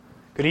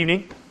Good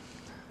evening.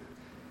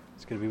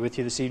 It's good to be with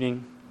you this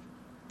evening.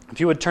 If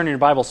you would turn in your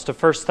Bibles to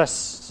 1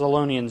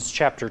 Thessalonians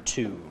chapter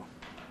 2.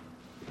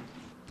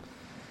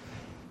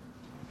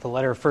 The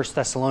letter of 1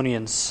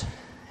 Thessalonians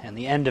and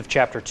the end of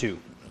chapter 2.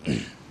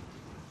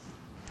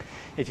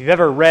 If you've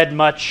ever read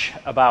much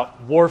about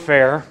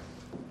warfare,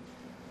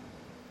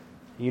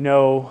 you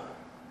know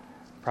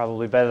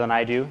probably better than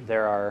I do.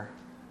 There are,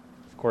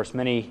 of course,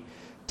 many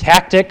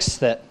tactics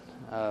that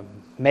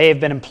may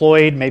have been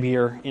employed. Maybe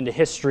you're into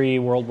history,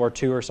 World War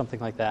II or something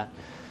like that.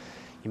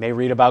 You may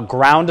read about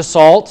ground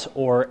assault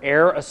or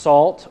air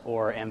assault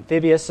or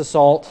amphibious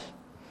assault.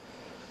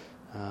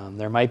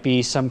 There might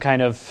be some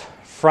kind of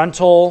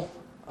frontal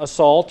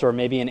assault or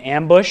maybe an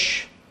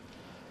ambush.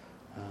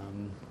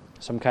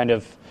 Some kind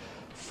of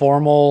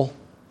formal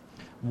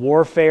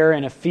warfare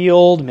in a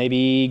field,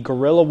 maybe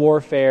guerrilla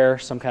warfare,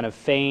 some kind of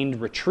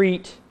feigned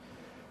retreat,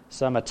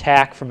 some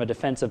attack from a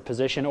defensive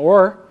position,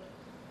 or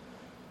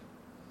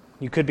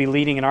you could be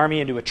leading an army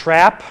into a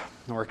trap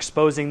or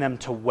exposing them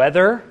to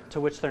weather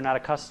to which they're not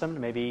accustomed.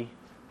 Maybe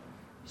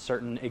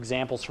certain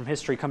examples from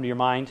history come to your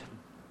mind.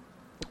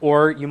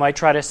 Or you might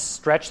try to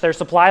stretch their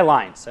supply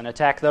lines and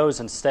attack those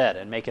instead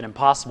and make it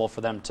impossible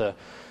for them to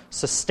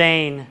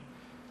sustain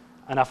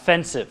an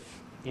offensive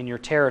in your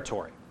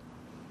territory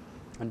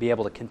and be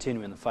able to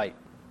continue in the fight.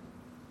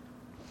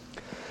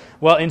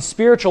 Well, in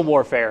spiritual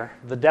warfare,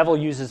 the devil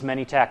uses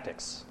many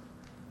tactics.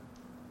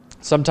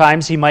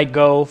 Sometimes he might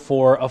go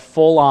for a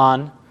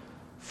full-on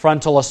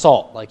frontal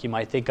assault, like you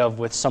might think of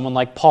with someone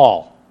like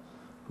Paul,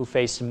 who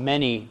faced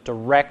many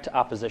direct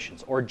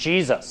oppositions, or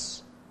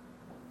Jesus,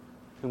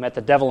 who met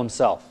the devil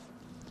himself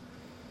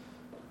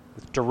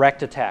with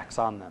direct attacks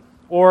on them.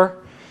 Or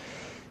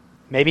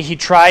maybe he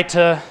tried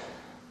to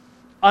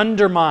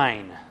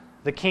undermine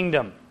the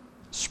kingdom,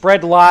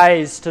 spread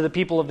lies to the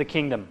people of the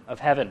kingdom of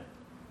heaven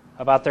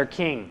about their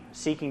king,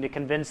 seeking to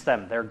convince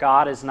them their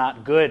God is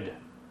not good,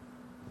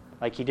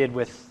 like he did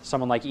with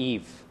someone like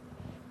Eve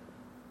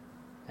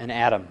and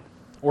Adam.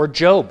 Or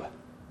Job,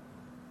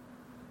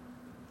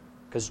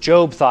 because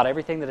Job thought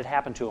everything that had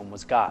happened to him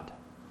was God,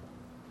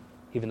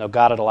 even though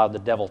God had allowed the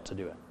devil to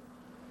do it.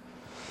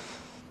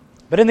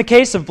 But in the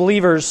case of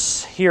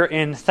believers here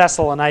in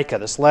Thessalonica,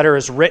 this letter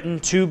is written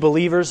to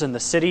believers in the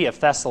city of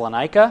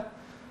Thessalonica,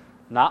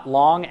 not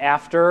long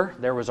after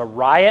there was a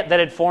riot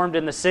that had formed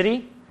in the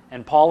city,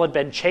 and Paul had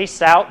been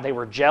chased out. They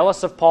were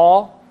jealous of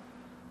Paul.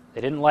 They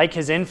didn't like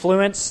his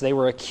influence. They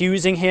were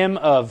accusing him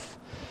of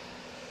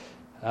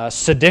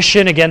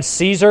sedition against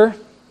Caesar,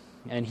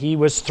 and he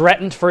was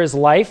threatened for his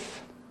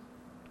life.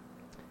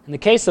 In the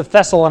case of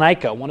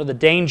Thessalonica, one of the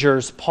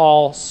dangers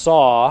Paul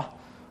saw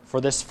for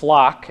this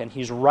flock, and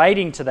he's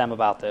writing to them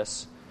about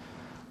this,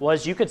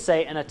 was, you could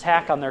say, an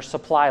attack on their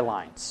supply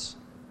lines.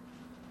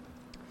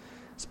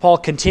 As Paul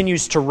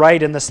continues to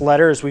write in this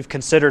letter, as we've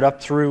considered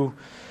up through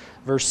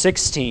verse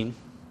 16,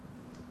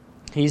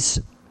 he's,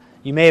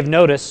 you may have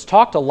noticed,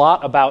 talked a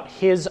lot about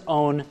his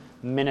own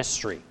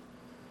ministry.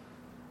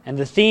 And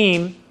the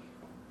theme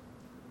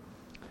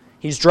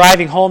he's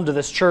driving home to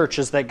this church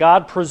is that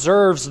God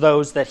preserves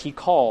those that he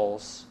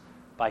calls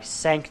by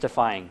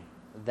sanctifying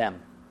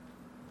them.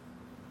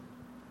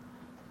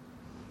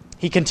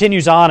 He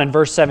continues on in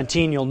verse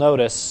 17, you'll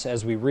notice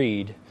as we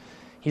read,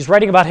 he's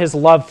writing about his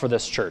love for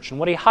this church. And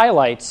what he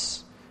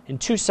highlights in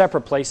two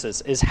separate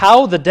places is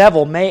how the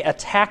devil may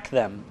attack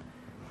them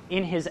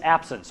in his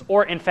absence,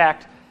 or in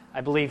fact,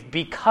 I believe,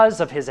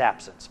 because of his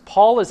absence.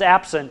 Paul is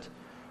absent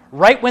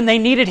right when they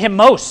needed him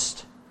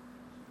most,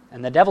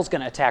 and the devil's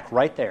going to attack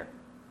right there.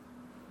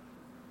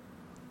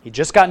 He'd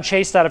just gotten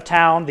chased out of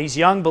town. These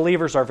young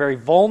believers are very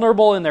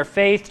vulnerable in their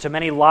faith to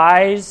many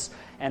lies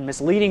and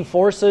misleading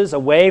forces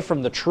away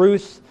from the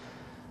truth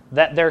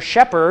that their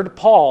shepherd,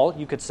 Paul,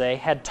 you could say,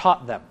 had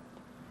taught them.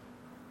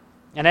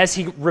 And as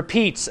he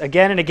repeats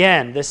again and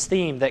again this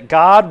theme that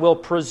God will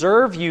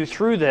preserve you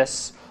through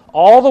this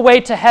all the way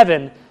to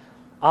heaven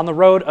on the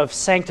road of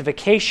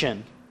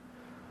sanctification,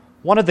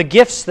 one of the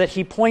gifts that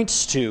he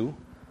points to,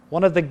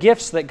 one of the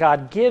gifts that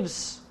God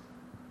gives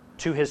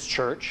to his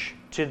church,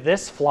 to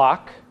this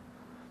flock,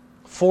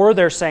 for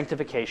their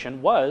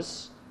sanctification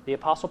was the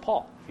Apostle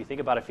Paul. If you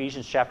think about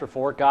Ephesians chapter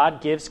 4,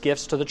 God gives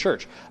gifts to the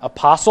church.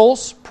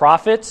 Apostles,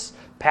 prophets,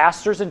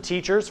 pastors, and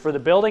teachers for the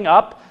building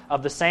up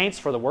of the saints,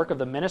 for the work of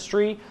the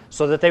ministry,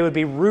 so that they would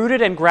be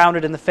rooted and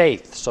grounded in the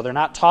faith, so they're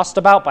not tossed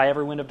about by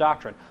every wind of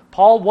doctrine.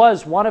 Paul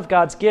was one of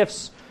God's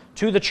gifts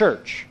to the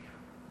church.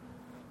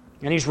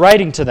 And he's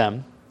writing to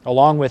them,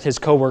 along with his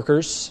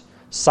co-workers,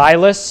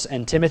 Silas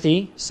and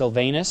Timothy,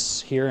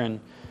 Silvanus, here in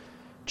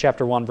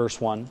chapter 1,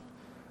 verse 1,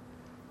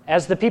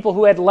 as the people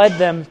who had led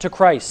them to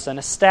Christ and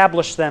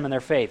established them in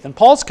their faith. And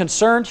Paul's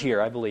concerned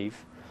here, I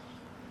believe,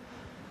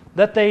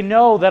 that they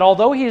know that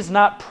although he is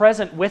not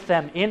present with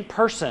them in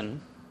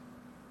person,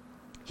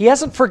 he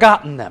hasn't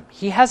forgotten them.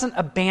 He hasn't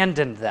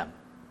abandoned them.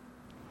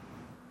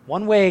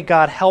 One way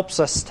God helps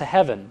us to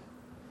heaven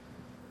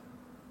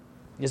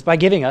is by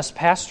giving us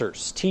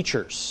pastors,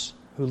 teachers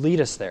who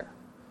lead us there.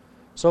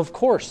 So of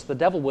course, the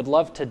devil would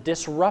love to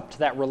disrupt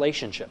that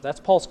relationship. That's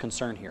Paul's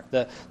concern here.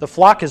 The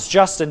flock has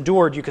just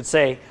endured, you could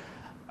say,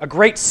 a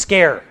great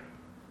scare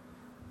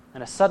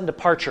and a sudden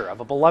departure of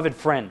a beloved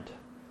friend.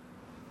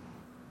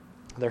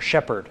 Their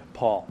shepherd,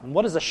 Paul. And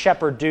what does a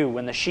shepherd do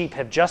when the sheep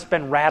have just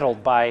been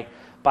rattled by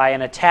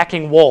an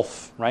attacking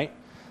wolf, right?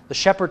 The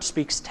shepherd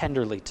speaks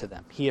tenderly to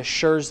them. He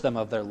assures them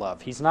of their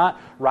love. He's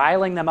not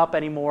riling them up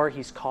anymore.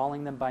 He's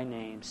calling them by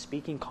name,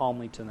 speaking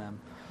calmly to them.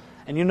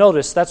 And you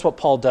notice that's what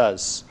Paul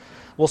does.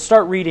 We'll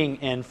start reading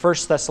in 1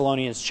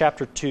 Thessalonians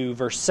chapter 2,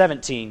 verse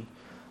 17,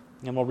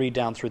 and we'll read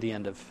down through the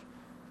end of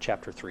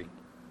chapter 3.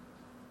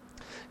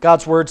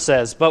 God's word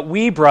says, "But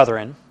we,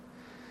 brethren,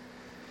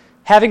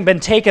 having been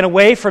taken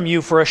away from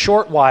you for a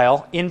short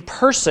while, in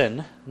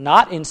person,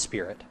 not in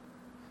spirit,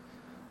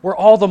 we're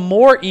all the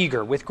more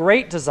eager with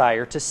great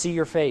desire to see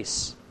your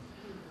face.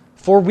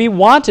 For we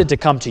wanted to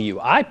come to you,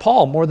 I,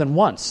 Paul, more than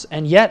once,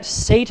 and yet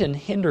Satan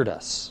hindered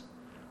us.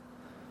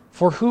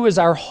 For who is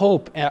our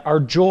hope, our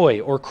joy,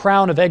 or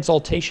crown of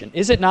exaltation?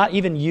 Is it not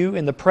even you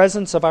in the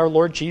presence of our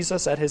Lord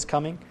Jesus at his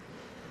coming?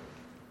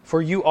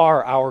 For you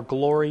are our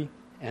glory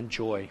and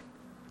joy.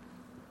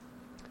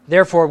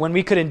 Therefore, when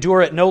we could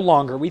endure it no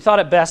longer, we thought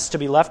it best to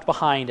be left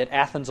behind at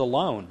Athens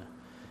alone.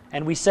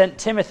 And we sent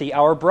Timothy,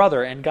 our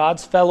brother and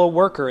God's fellow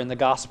worker in the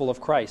gospel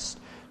of Christ,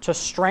 to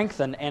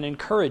strengthen and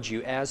encourage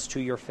you as to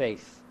your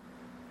faith,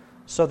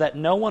 so that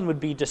no one would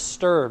be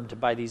disturbed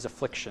by these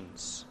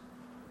afflictions.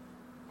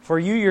 For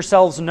you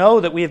yourselves know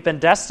that we have been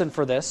destined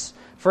for this.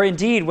 For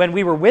indeed, when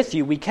we were with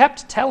you, we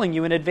kept telling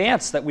you in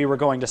advance that we were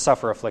going to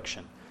suffer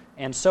affliction.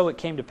 And so it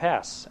came to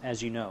pass,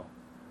 as you know.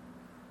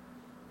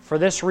 For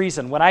this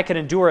reason, when I could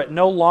endure it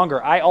no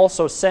longer, I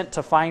also sent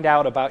to find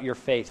out about your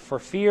faith, for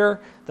fear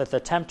that the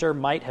tempter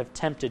might have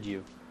tempted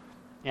you,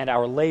 and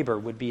our labor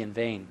would be in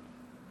vain.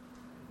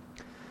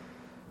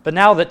 But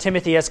now that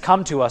Timothy has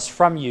come to us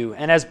from you,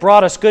 and has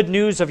brought us good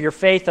news of your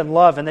faith and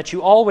love, and that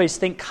you always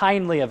think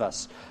kindly of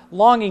us,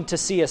 longing to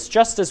see us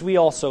just as we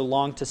also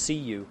long to see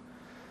you.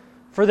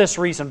 For this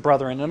reason,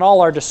 brethren, in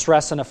all our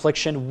distress and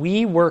affliction,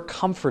 we were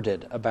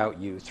comforted about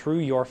you through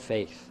your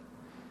faith.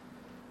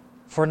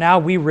 For now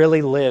we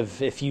really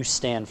live if you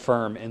stand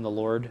firm in the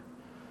Lord.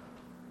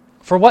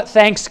 For what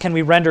thanks can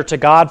we render to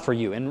God for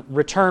you in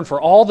return for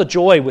all the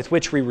joy with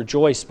which we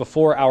rejoice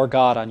before our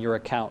God on your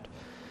account,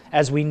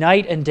 as we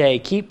night and day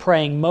keep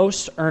praying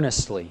most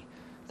earnestly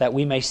that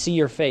we may see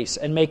your face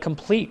and may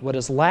complete what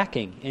is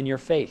lacking in your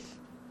faith?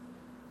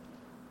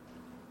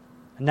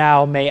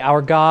 Now may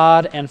our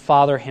God and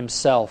Father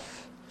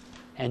himself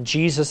and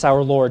Jesus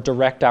our Lord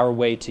direct our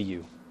way to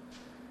you.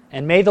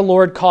 And may the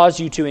Lord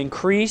cause you to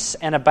increase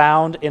and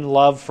abound in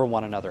love for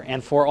one another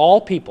and for all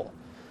people,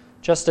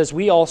 just as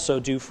we also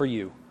do for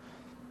you,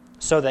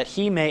 so that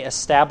he may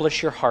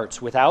establish your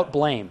hearts without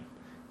blame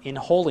in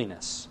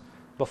holiness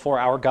before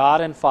our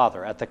God and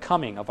Father at the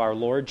coming of our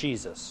Lord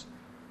Jesus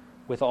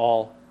with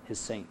all his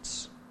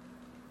saints."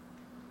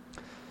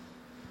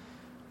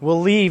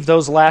 We'll leave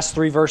those last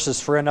three verses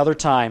for another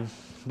time,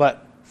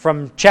 but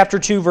from chapter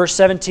 2, verse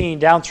 17,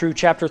 down through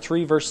chapter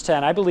 3, verse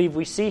 10, I believe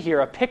we see here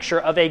a picture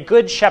of a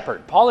good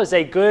shepherd. Paul is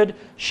a good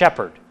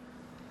shepherd.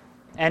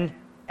 And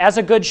as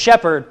a good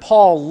shepherd,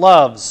 Paul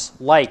loves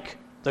like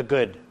the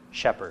good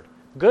shepherd.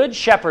 Good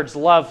shepherds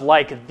love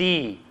like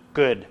the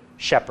good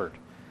shepherd.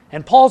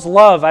 And Paul's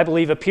love, I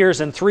believe,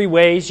 appears in three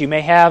ways. You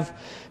may have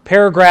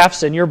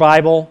paragraphs in your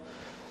Bible.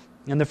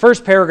 In the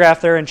first paragraph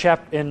there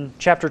in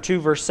chapter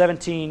 2, verse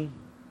 17,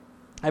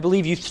 I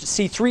believe you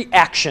see three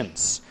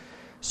actions.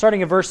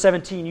 Starting in verse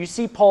 17, you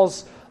see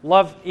Paul's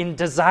love in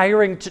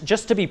desiring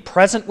just to be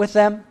present with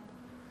them.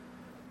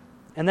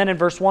 And then in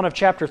verse 1 of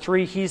chapter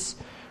 3, he's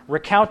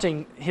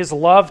recounting his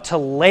love to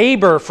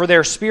labor for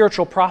their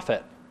spiritual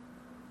profit.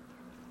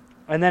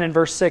 And then in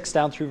verse 6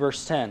 down through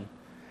verse 10,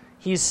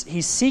 he's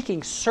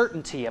seeking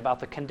certainty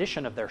about the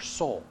condition of their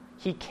soul.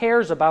 He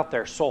cares about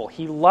their soul.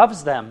 He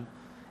loves them,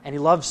 and he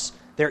loves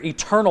their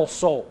eternal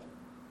soul.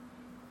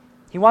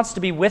 He wants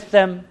to be with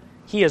them.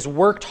 He has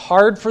worked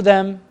hard for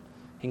them,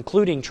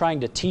 including trying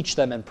to teach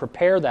them and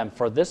prepare them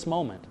for this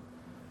moment.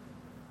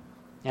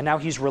 And now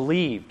he's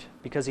relieved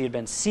because he had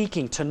been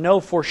seeking to know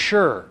for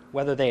sure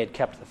whether they had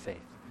kept the faith.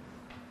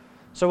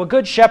 So a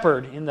good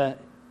shepherd, in the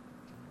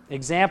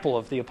example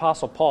of the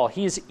Apostle Paul,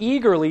 he is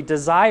eagerly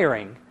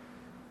desiring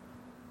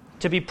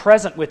to be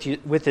present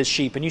with his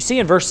sheep. And you see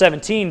in verse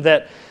 17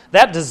 that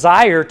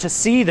desire to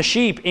see the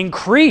sheep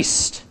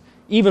increased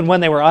even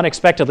when they were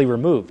unexpectedly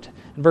removed.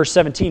 In verse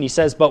 17 he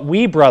says, "But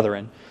we,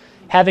 brethren,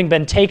 having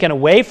been taken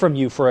away from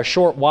you for a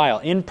short while,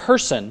 in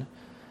person,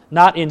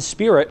 not in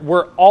spirit,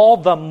 were all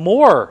the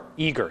more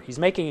eager." He's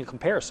making a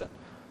comparison.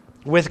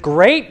 "With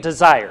great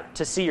desire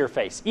to see your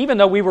face. Even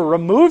though we were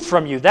removed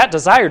from you, that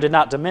desire did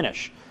not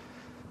diminish."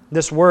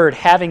 This word,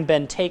 having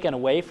been taken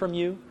away from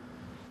you,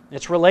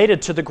 it's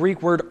related to the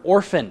Greek word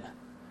orphan.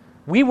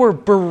 We were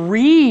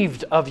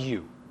bereaved of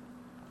you.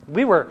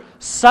 We were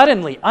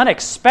suddenly,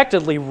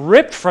 unexpectedly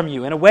ripped from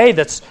you in a way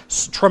that's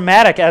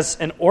traumatic as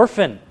an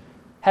orphan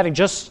having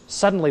just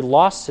suddenly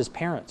lost his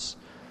parents.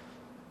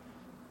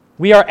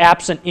 We are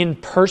absent in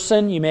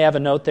person. You may have a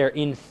note there,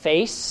 in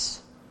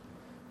face,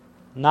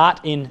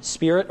 not in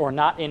spirit or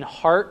not in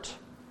heart.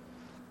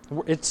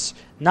 It's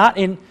not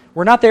in.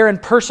 We're not there in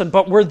person,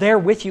 but we're there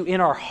with you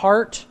in our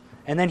heart.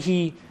 And then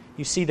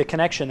you see the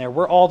connection there.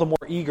 We're all the more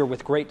eager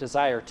with great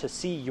desire to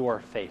see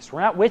your face.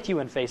 We're not with you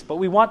in face, but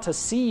we want to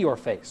see your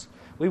face.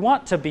 We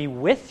want to be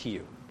with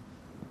you.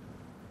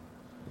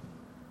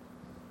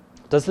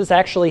 Does this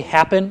actually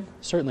happen?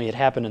 Certainly it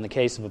happened in the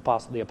case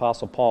of the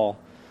Apostle Paul.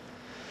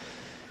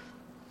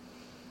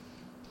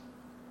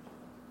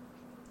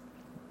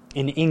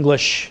 In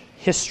English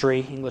history,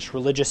 English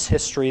religious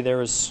history, there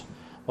was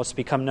what's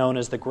become known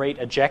as the Great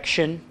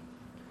Ejection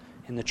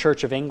in the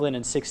Church of England in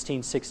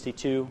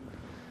 1662.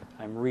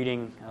 I'm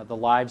reading the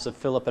lives of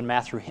Philip and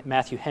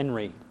Matthew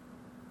Henry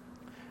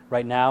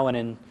right now,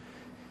 and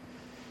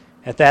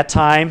at that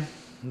time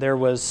there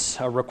was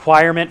a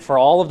requirement for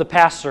all of the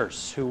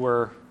pastors who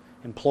were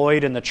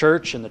employed in the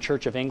Church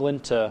of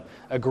England, to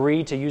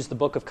agree to use the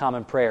Book of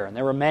Common Prayer. And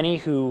there were many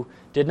who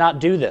did not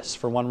do this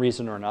for one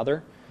reason or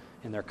another.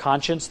 In their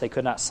conscience, they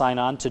could not sign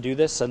on to do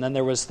this. And then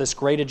there was this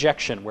great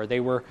ejection where they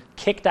were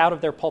kicked out of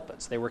their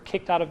pulpits. They were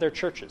kicked out of their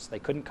churches. They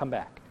couldn't come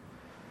back.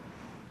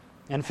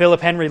 And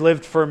Philip Henry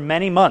lived for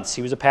many months.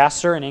 He was a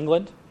pastor in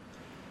England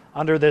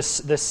under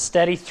this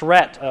steady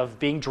threat of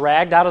being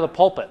dragged out of the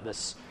pulpit.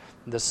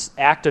 This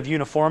act of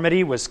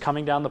uniformity was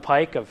coming down the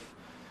pike of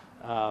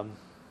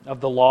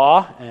the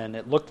law, and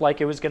it looked like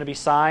it was going to be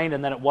signed,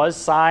 and then it was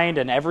signed,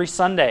 and every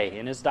Sunday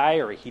in his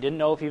diary, he didn't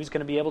know if he was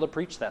going to be able to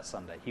preach that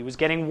Sunday. He was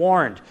getting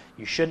warned,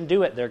 you shouldn't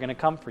do it, they're going to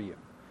come for you.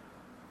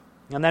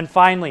 And then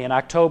finally, in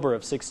October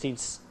of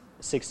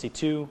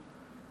 1662,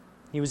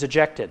 he was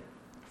ejected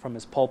from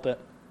his pulpit,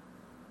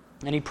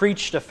 and he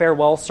preached a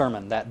farewell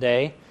sermon that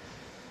day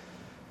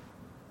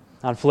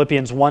on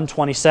Philippians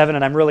 1:27,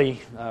 and I'm really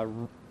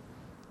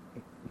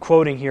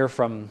quoting here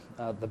from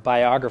the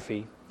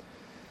biography.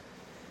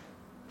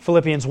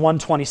 Philippians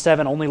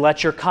 1:27, only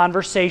let your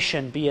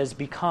conversation be as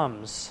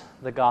becomes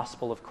the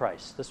gospel of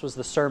Christ. This was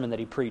the sermon that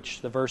he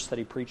preached, the verse that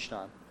he preached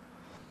on,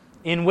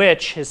 in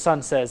which, his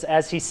son says,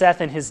 as he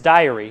saith in his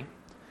diary,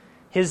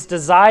 his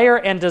desire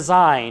and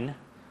design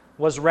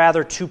was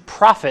rather to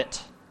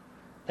profit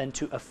than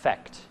to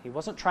affect. He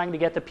wasn't trying to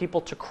get the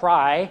people to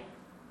cry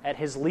at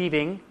his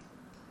leaving.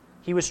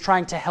 He was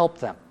trying to help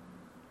them.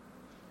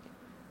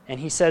 And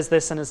he says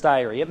this in his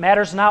diary, it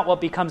matters not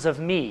what becomes of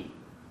me.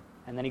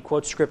 And then he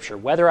quotes Scripture,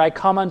 whether I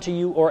come unto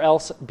you or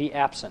else be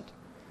absent.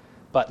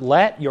 But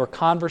let your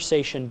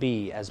conversation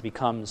be as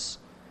becomes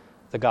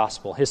the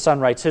gospel. His son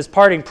writes, his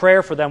parting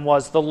prayer for them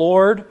was, the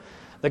Lord,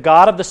 the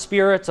God of the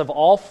spirits of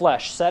all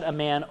flesh, set a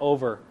man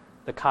over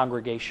the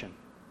congregation.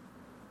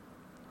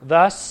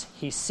 Thus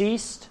he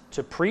ceased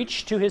to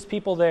preach to his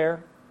people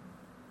there,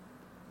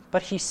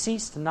 but he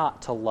ceased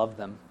not to love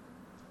them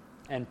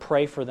and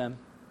pray for them,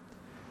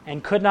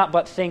 and could not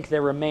but think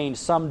there remained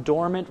some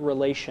dormant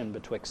relation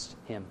betwixt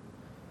him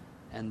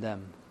and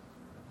them.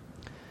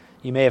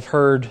 You may have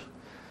heard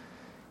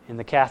in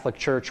the Catholic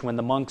Church when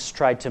the monks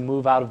tried to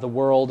move out of the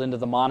world into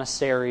the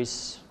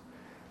monasteries.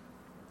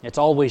 It's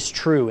always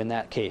true in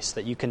that case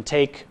that you can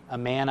take a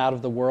man out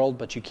of the world,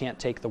 but you can't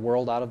take the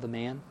world out of the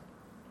man.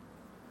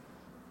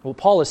 What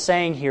Paul is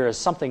saying here is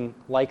something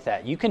like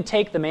that. You can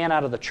take the man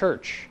out of the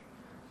church,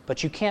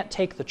 but you can't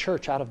take the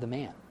church out of the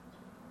man.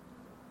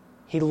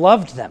 He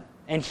loved them.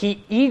 And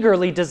he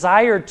eagerly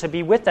desired to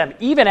be with them,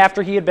 even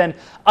after he had been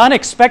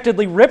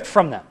unexpectedly ripped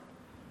from them.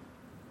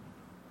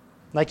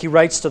 Like he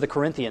writes to the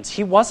Corinthians,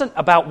 he wasn't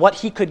about what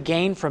he could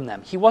gain from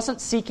them. He wasn't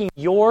seeking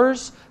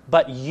yours,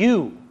 but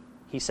you,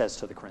 he says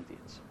to the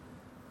Corinthians.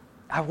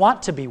 I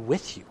want to be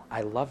with you.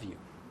 I love you.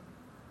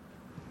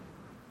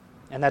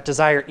 And that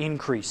desire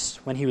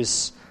increased when he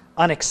was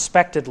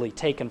unexpectedly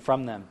taken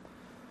from them.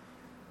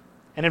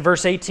 And in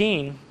verse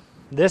 18,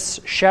 this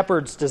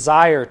shepherd's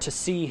desire to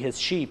see his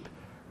sheep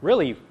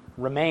really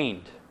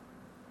remained,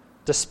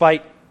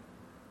 despite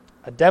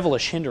a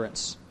devilish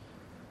hindrance.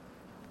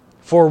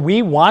 For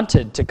we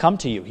wanted to come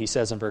to you, he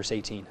says in verse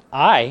 18.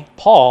 I,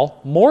 Paul,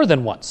 more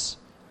than once.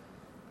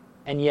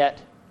 And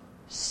yet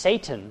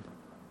Satan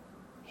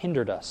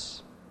hindered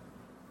us.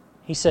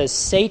 He says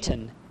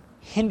Satan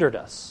hindered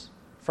us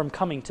from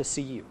coming to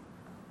see you.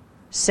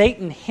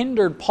 Satan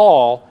hindered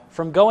Paul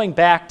from going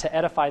back to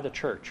edify the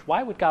church.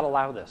 Why would God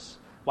allow this?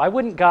 Why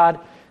wouldn't God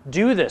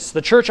do this?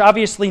 The church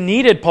obviously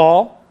needed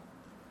Paul.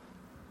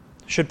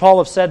 Should Paul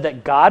have said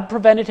that God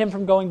prevented him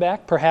from going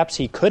back? Perhaps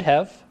he could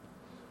have,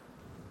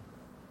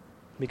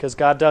 because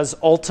God does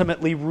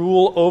ultimately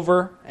rule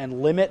over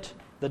and limit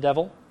the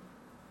devil.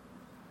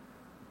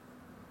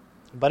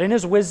 But in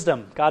his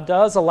wisdom, God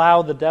does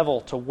allow the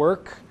devil to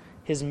work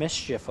his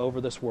mischief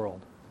over this world.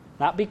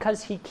 Not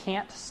because he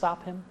can't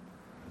stop him,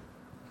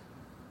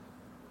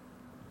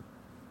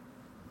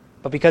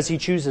 but because he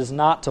chooses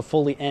not to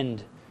fully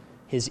end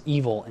his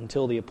evil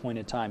until the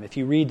appointed time. If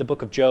you read the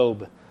book of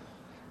Job,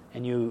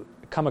 and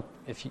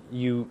if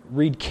you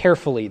read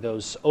carefully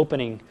those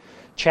opening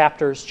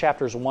chapters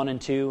 1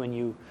 and 2, and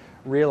you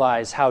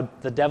realize how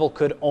the devil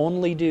could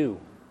only do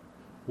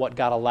what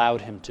God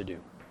allowed him to do.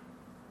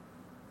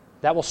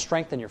 that will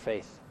strengthen your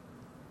faith.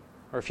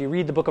 Or if you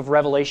read the book of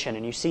Revelation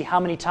and you see how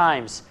many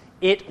times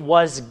it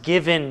was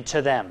given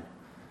to them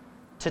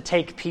to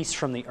take peace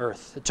from the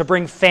earth, to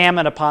bring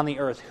famine upon the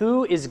earth.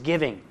 Who is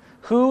giving?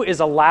 Who is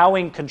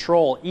allowing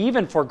control?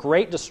 Even for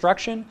great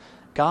destruction,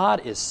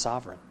 God is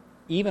sovereign,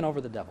 even over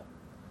the devil.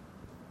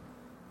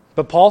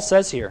 But Paul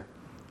says here,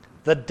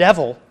 the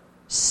devil,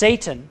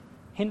 Satan,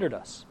 hindered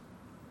us.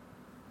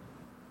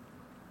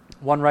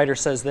 One writer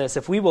says this,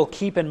 if we will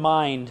keep in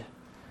mind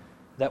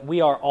that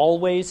we are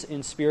always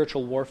in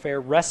spiritual warfare,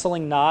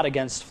 wrestling not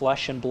against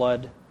flesh and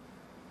blood,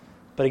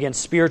 but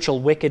against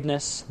spiritual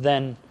wickedness,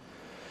 then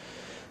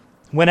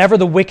whenever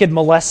the wicked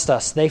molest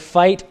us, they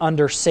fight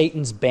under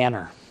Satan's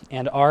banner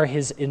and are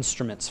his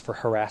instruments for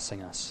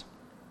harassing us.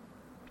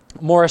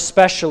 More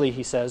especially,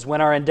 he says,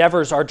 when our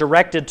endeavors are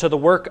directed to the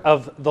work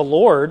of the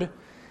Lord,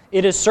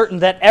 it is certain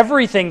that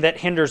everything that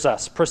hinders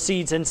us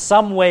proceeds in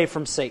some way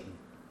from Satan.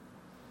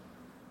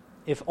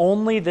 If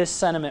only this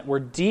sentiment were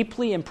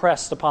deeply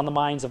impressed upon the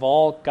minds of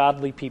all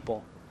godly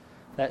people,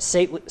 that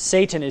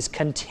Satan is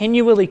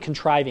continually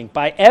contriving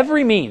by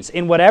every means,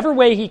 in whatever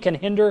way he can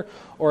hinder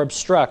or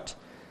obstruct,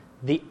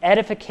 the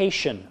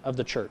edification of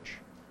the church.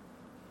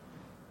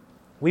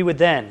 We would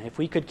then, if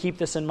we could keep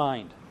this in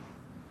mind,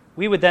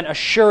 we would then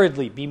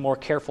assuredly be more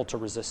careful to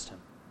resist him.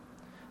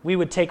 We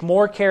would take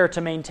more care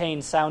to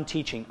maintain sound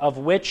teaching, of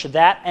which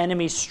that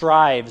enemy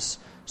strives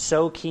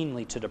so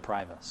keenly to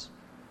deprive us.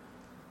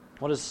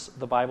 What does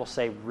the Bible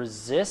say?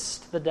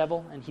 Resist the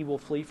devil and he will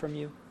flee from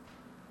you.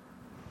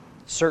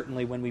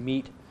 Certainly when we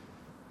meet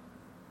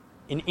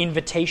an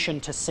invitation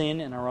to sin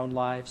in our own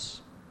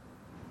lives.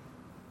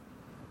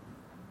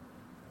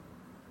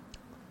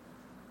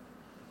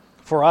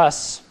 For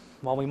us,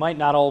 while we might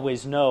not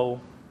always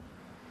know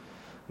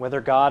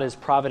whether God is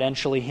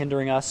providentially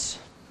hindering us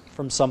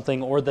from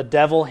something or the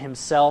devil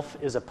himself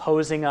is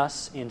opposing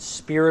us in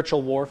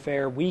spiritual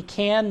warfare, we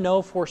can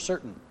know for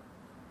certain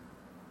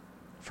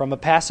from a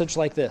passage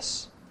like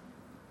this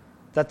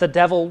that the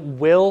devil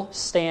will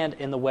stand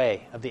in the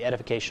way of the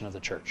edification of the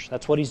church.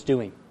 That's what he's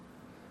doing.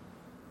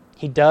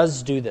 He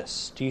does do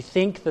this. Do you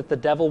think that the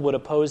devil would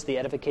oppose the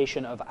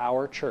edification of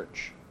our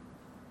church?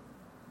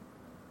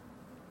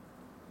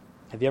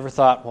 Have you ever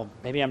thought, well,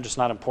 maybe I'm just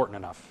not important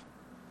enough?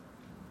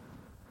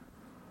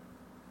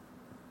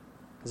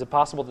 Is it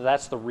possible that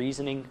that's the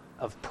reasoning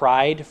of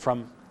pride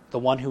from the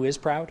one who is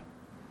proud?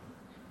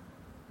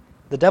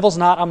 The devil's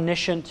not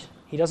omniscient.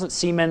 He doesn't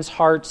see men's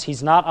hearts.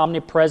 He's not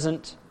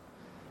omnipresent.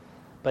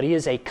 But he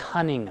is a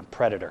cunning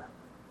predator.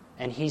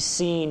 And he's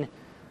seen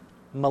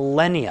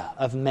millennia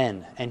of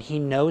men, and he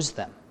knows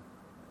them.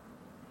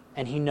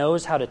 And he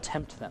knows how to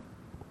tempt them.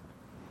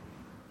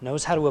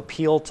 Knows how to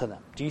appeal to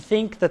them. Do you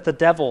think that the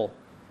devil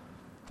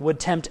would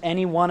tempt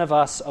any one of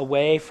us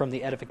away from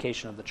the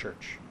edification of the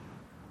church?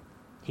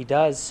 He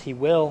does. He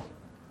will.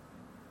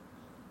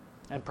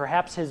 And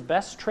perhaps his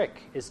best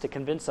trick is to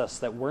convince us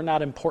that we're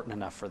not important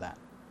enough for that.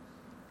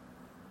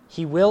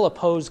 He will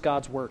oppose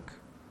God's work.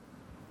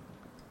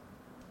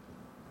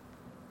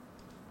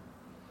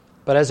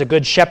 But as a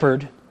good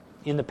shepherd,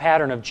 in the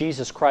pattern of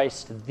Jesus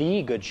Christ,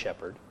 the good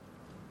shepherd,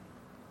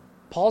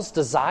 Paul's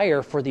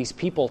desire for these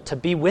people to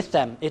be with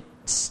them,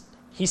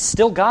 he's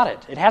still got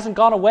it. It hasn't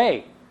gone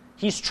away.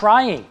 He's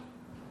trying.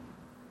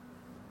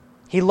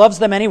 He loves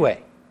them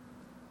anyway,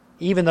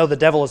 even though the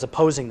devil is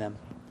opposing them.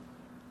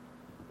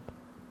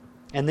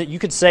 And that you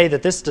could say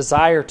that this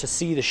desire to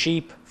see the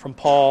sheep from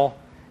Paul,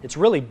 it's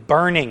really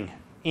burning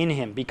in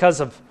him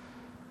because of,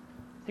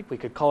 I think we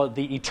could call it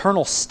the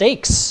eternal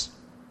stakes.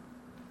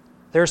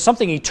 There's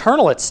something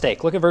eternal at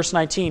stake. Look at verse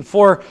 19.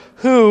 For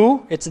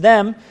who, it's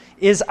them,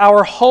 is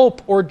our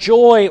hope or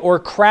joy or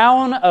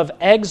crown of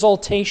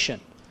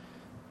exaltation?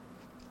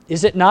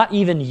 Is it not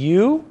even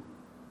you?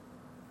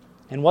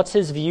 And what's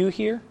his view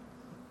here?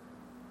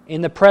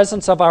 In the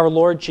presence of our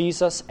Lord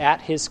Jesus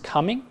at his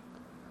coming?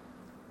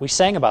 We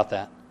sang about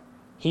that.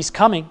 He's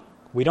coming.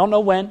 We don't know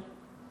when.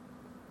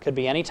 Could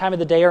be any time of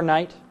the day or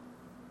night.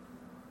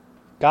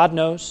 God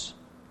knows.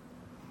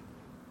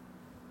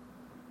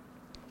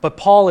 But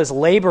Paul is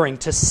laboring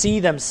to see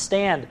them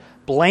stand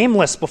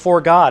blameless before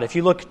God. If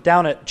you look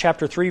down at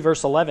chapter 3,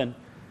 verse 11,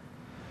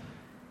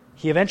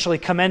 he eventually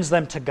commends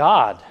them to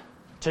God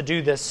to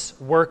do this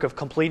work of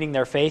completing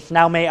their faith.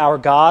 Now may our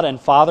God and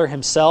Father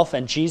himself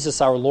and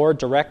Jesus our Lord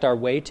direct our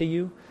way to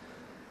you.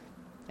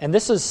 And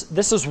this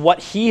is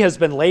what he has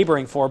been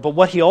laboring for, but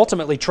what he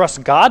ultimately trusts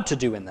God to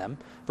do in them.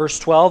 Verse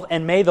 12,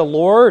 and may the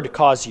Lord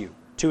cause you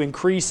to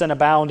increase and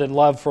abound in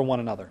love for one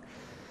another,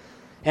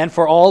 and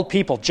for all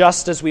people,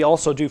 just as we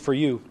also do for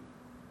you,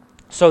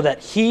 so that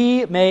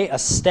he may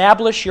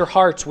establish your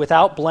hearts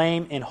without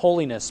blame in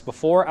holiness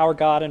before our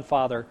God and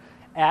Father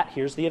at,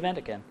 here's the event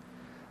again,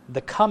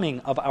 the coming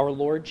of our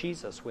Lord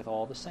Jesus with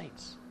all the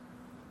saints.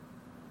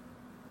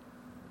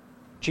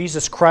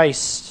 Jesus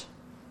Christ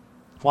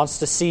wants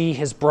to see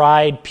his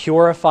bride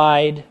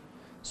purified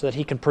so that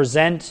he can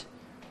present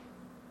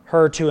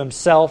her to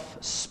himself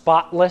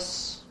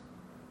spotless.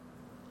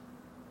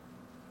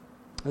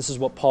 This is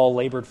what Paul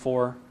labored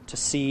for, to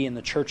see in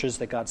the churches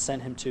that God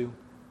sent him to.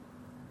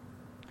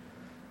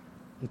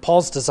 And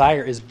Paul's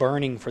desire is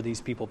burning for these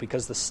people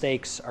because the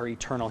stakes are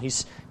eternal.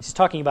 He's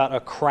talking about a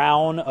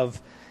crown of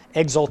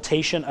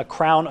exaltation, a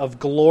crown of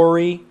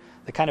glory,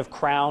 the kind of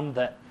crown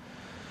that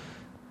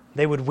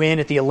they would win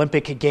at the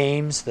Olympic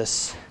Games,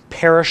 this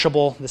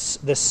perishable,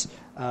 this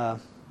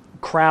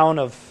crown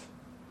of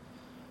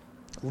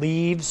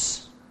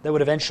leaves that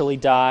would eventually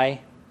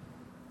die.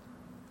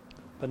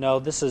 But no,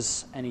 this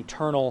is an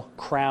eternal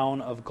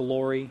crown of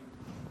glory.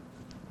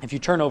 If you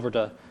turn over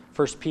to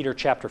 1 Peter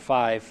chapter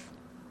 5,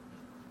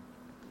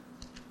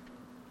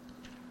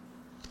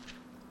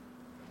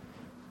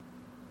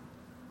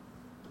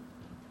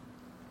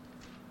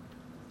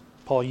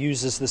 Paul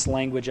uses this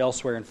language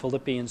elsewhere in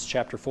Philippians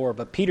chapter 4,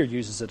 but Peter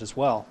uses it as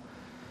well.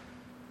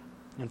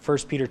 In 1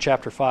 Peter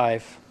chapter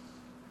 5,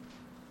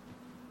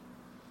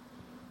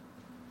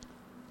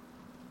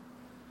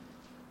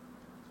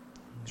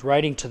 he's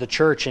writing to the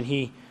church, and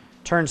he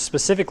turns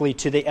specifically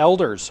to the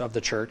elders of the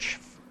church.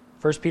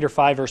 1 Peter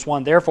 5, verse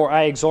 1, "Therefore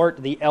I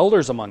exhort the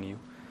elders among you,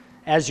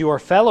 as your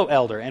fellow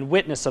elder and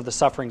witness of the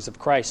sufferings of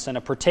Christ, and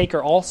a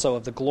partaker also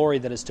of the glory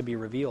that is to be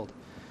revealed.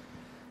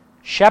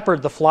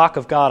 Shepherd the flock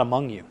of God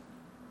among you,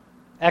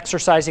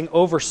 exercising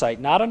oversight,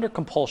 not under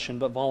compulsion,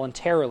 but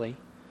voluntarily,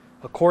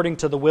 according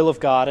to the will of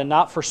God, and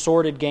not for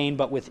sordid gain,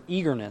 but with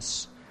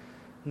eagerness,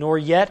 nor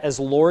yet as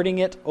lording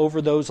it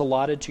over those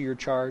allotted to your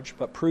charge,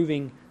 but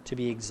proving to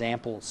be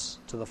examples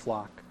to the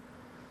flock.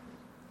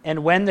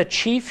 And when the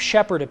chief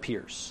shepherd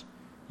appears,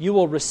 you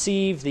will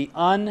receive the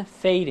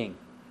unfading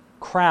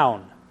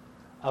crown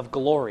of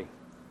glory."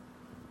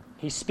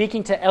 He's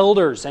speaking to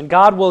elders, and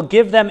God will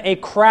give them a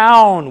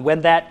crown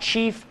when that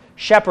chief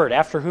shepherd,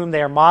 after whom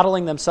they are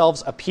modeling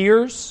themselves,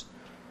 appears.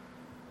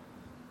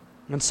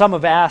 And some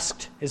have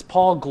asked, is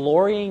Paul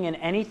glorying in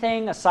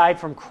anything aside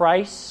from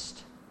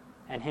Christ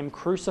and Him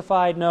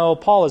crucified? No,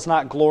 Paul is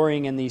not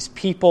glorying in these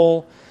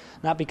people,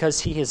 not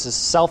because he is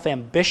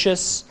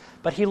self-ambitious,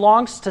 but he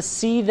longs to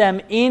see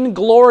them in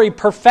glory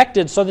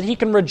perfected so that he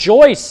can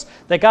rejoice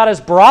that God has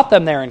brought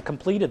them there and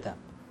completed them.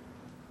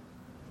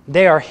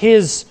 They are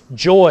his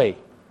joy.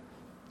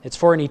 It's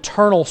for an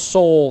eternal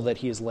soul that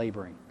he is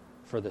laboring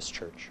for this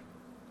church.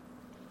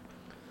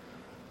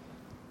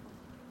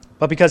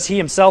 But because he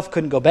himself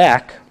couldn't go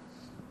back,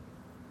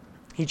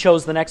 he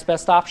chose the next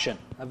best option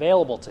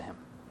available to him,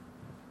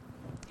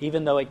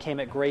 even though it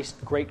came at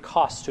great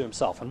cost to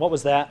himself. And what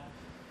was that?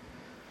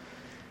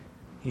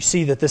 You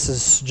see that this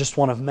is just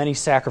one of many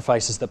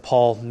sacrifices that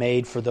Paul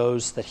made for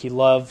those that he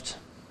loved.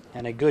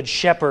 And a good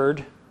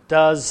shepherd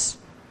does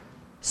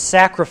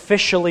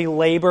sacrificially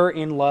labor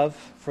in love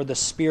for the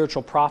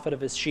spiritual profit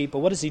of his sheep. But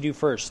what does he do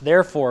first?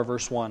 Therefore,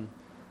 verse 1,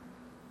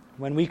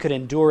 when we could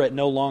endure it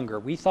no longer,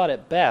 we thought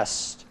it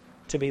best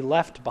to be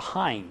left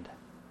behind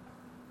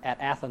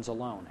at Athens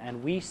alone.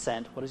 And we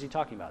sent, what is he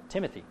talking about?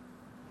 Timothy,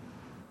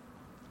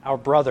 our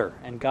brother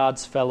and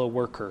God's fellow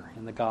worker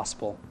in the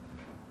gospel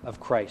of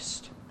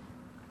Christ.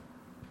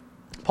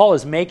 Paul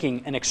is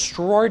making an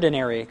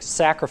extraordinary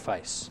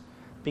sacrifice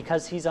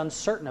because he's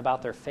uncertain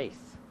about their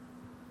faith.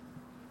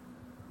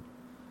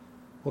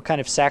 What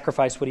kind of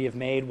sacrifice would he have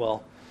made?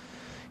 Well,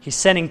 he's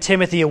sending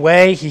Timothy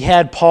away. He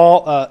had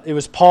Paul, it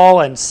was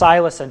Paul and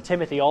Silas and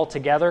Timothy all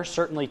together.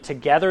 Certainly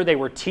together they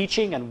were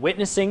teaching and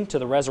witnessing to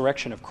the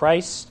resurrection of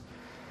Christ.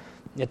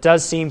 It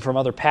does seem from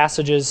other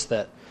passages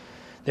that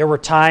there were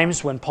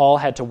times when Paul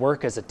had to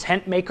work as a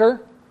tent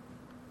maker,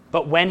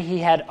 but when he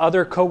had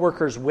other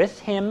co-workers with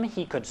him,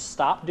 he could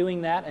stop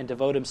doing that and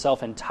devote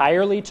himself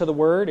entirely to the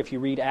Word. If you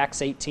read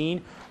Acts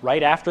 18,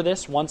 right after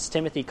this, once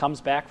Timothy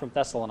comes back from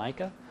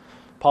Thessalonica,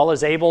 Paul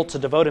is able to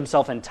devote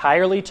himself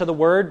entirely to the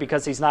Word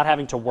because he's not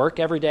having to work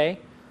every day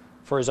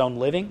for his own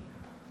living.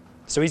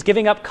 So he's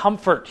giving up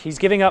comfort. He's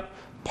giving up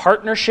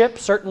partnership,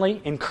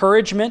 certainly,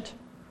 encouragement,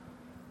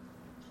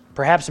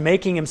 perhaps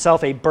making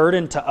himself a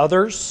burden to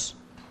others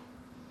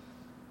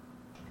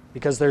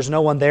because there's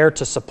no one there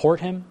to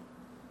support him.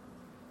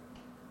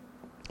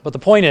 But the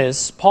point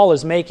is, Paul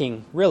is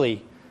making,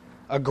 really,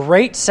 a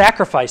great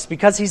sacrifice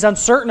because he's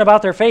uncertain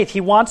about their faith. He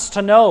wants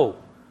to know.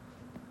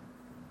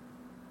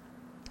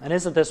 And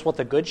isn't this what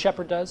the Good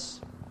Shepherd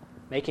does?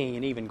 Making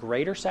an even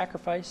greater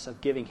sacrifice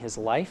of giving his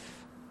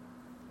life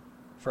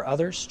for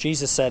others.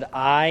 Jesus said,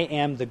 "I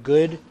am the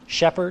Good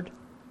Shepherd."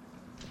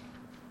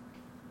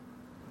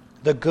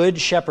 The Good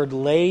Shepherd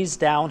lays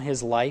down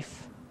his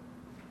life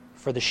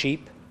for the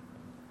sheep.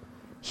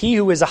 He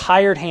who is a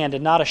hired hand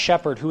and not a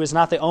shepherd, who is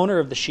not the owner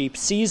of the sheep,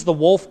 sees the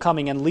wolf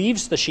coming and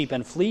leaves the sheep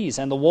and flees,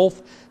 and the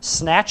wolf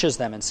snatches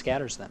them and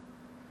scatters them.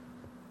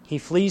 He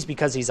flees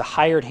because he's a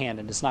hired hand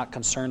and is not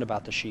concerned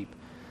about the sheep.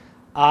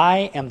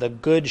 I am the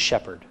good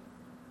shepherd,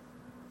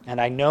 and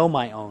I know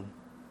my own,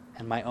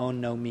 and my own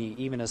know me,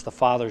 even as the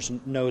Father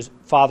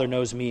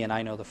knows me, and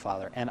I know the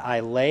Father. And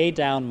I lay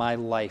down my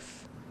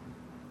life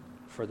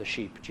for the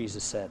sheep,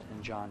 Jesus said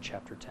in John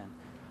chapter 10.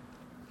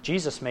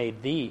 Jesus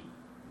made the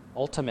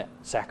ultimate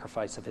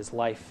sacrifice of his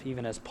life,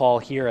 even as Paul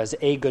here, as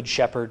a good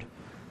shepherd,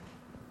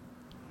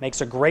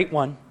 makes a great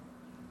one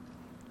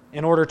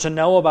in order to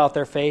know about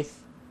their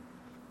faith.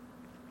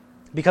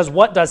 Because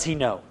what does he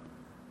know?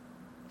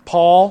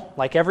 Paul,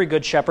 like every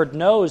good shepherd,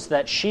 knows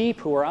that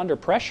sheep who are under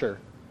pressure,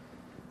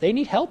 they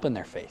need help in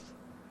their faith.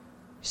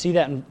 You see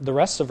that in the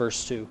rest of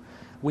verse 2.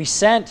 We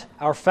sent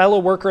our fellow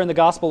worker in the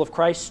gospel of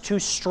Christ to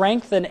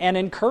strengthen and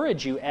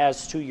encourage you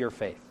as to your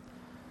faith,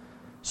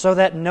 so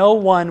that no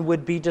one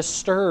would be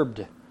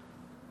disturbed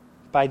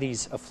by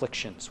these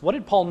afflictions. What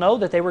did Paul know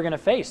that they were going to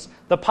face?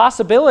 The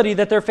possibility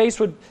that their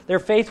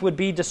faith would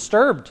be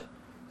disturbed.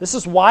 This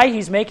is why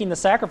he's making the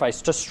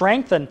sacrifice, to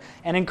strengthen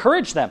and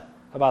encourage them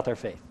about their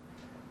faith.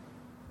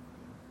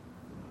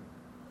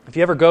 If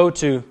you ever go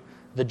to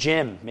the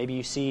gym, maybe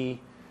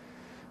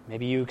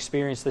you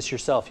experience this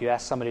yourself. You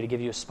ask somebody to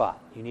give you a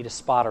spot. You need a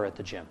spotter at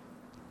the gym.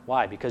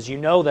 Why? Because you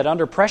know that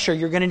under pressure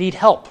you're going to need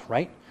help,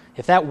 right?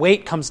 If that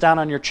weight comes down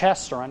on your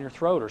chest or on your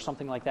throat or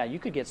something like that, you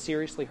could get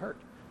seriously hurt.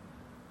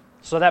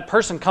 So that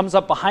person comes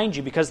up behind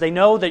you because they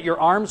know that your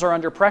arms are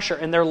under pressure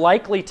and they're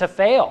likely to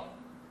fail.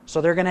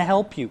 So they're going to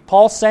help you.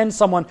 Paul sends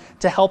someone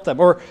to help them.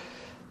 Or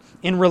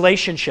in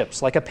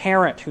relationships, like a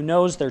parent who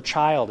knows their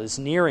child is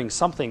nearing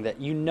something that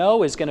you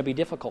know is going to be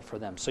difficult for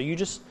them. So you're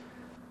just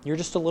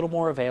a little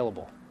more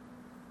available.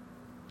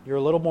 You're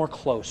a little more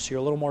close. You're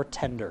a little more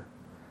tender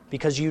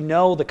because you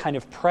know the kind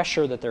of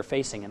pressure that they're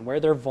facing and where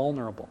they're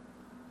vulnerable.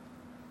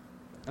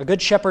 A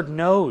good shepherd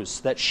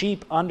knows that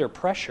sheep under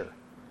pressure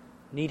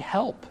need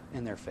help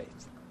in their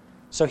faith.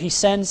 So he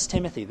sends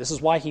Timothy. This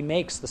is why he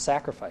makes the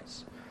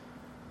sacrifice.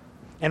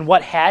 And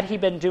what had he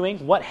been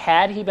doing? What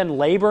had he been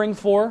laboring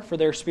for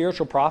their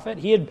spiritual profit?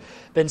 He had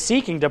been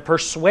seeking to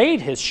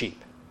persuade his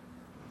sheep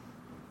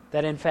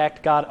that in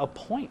fact God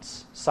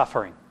appoints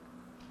suffering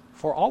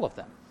for all of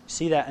them.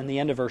 See that in the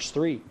end of verse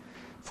 3.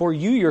 For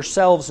you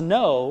yourselves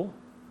know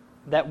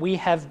that we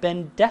have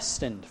been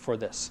destined for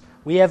this.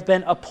 We have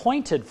been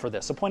appointed for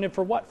this. Appointed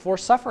for what? For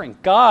suffering.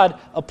 God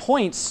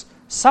appoints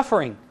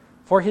suffering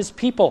for his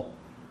people.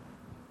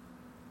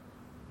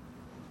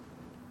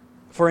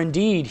 For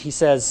indeed, he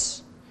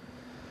says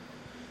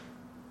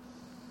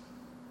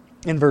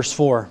in verse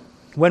 4,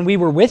 when we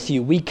were with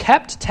you, we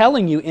kept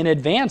telling you in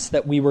advance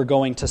that we were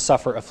going to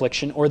suffer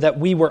affliction, or that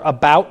we were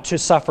about to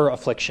suffer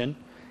affliction,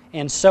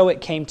 and so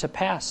it came to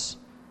pass,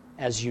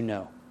 as you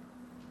know.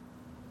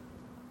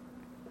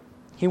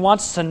 He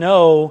wants to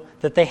know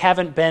that they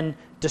haven't been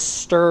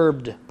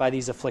disturbed by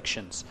these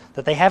afflictions,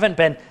 that they haven't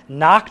been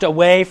knocked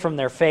away from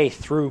their faith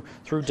through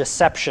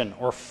deception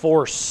or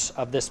force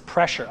of this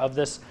pressure, of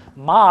this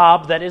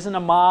mob that isn't a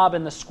mob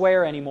in the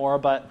square anymore,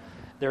 but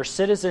they're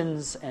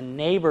citizens and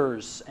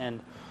neighbors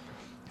and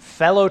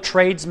fellow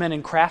tradesmen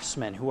and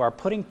craftsmen who are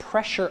putting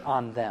pressure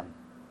on them.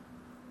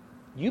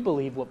 You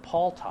believe what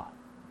Paul taught.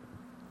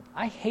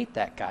 I hate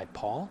that guy,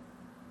 Paul.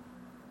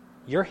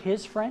 You're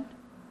his friend?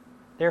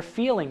 They're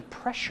feeling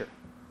pressure.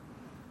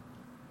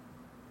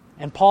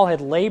 And Paul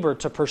had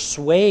labored to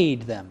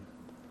persuade them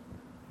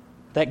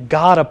that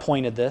God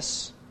appointed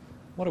this.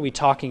 What are we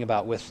talking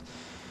about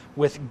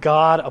with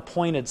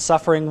God-appointed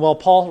suffering? Well,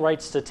 Paul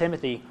writes to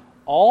Timothy,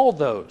 all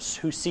those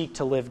who seek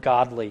to live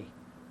godly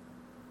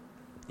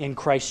in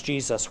Christ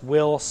Jesus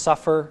will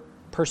suffer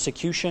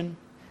persecution.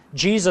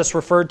 Jesus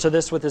referred to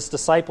this with his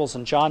disciples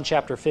in John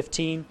chapter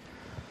 15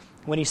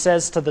 when he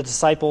says to the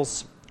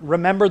disciples,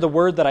 remember the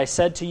word that I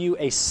said to you,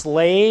 a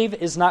slave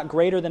is not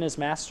greater than his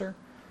master.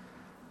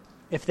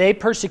 If they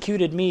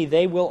persecuted me,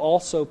 they will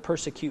also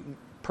persecute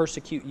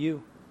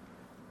you.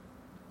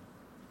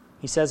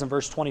 He says in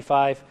verse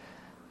 25,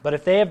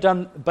 but they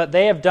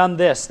have done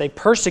this, they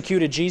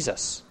persecuted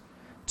Jesus.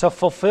 To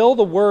fulfill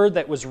the word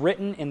that was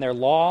written in their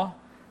law,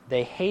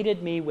 they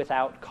hated me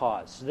without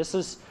cause. This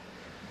is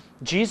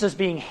Jesus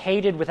being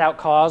hated without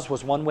cause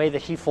was one way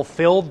that he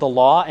fulfilled the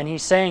law, and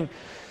he's saying,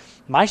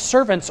 my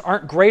servants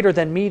aren't greater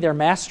than me, their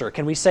master.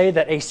 Can we say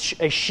that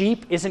a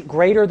sheep isn't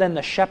greater than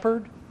the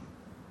shepherd?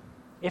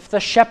 If the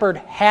shepherd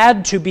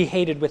had to be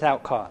hated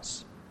without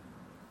cause,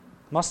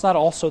 must not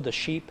also the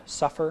sheep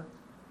suffer?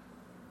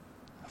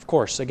 Of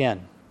course,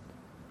 again,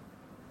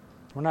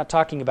 we're not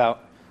talking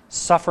about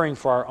suffering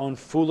for our own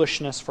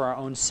foolishness, for our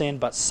own sin,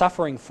 but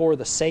suffering for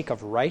the sake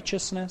of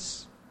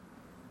righteousness.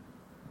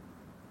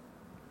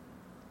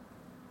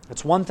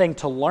 It's one thing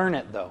to learn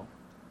it, though,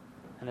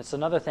 and it's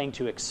another thing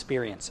to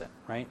experience it,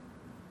 right?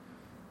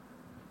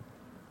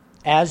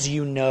 As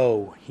you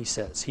know, he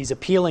says. He's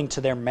appealing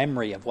to their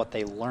memory of what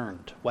they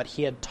learned, what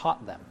he had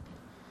taught them.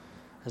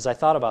 As I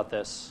thought about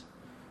this,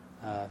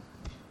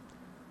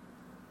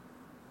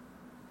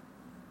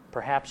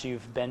 perhaps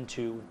you've been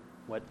to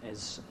what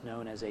is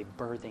known as a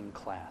birthing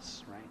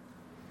class,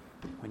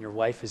 right? When your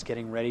wife is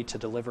getting ready to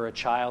deliver a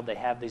child, they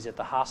have these at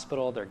the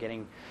hospital. They're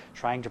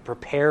trying to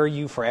prepare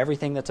you for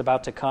everything that's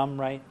about to come,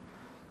 right?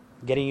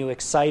 Getting you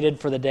excited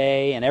for the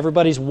day, and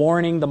everybody's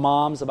warning the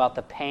moms about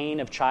the pain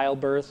of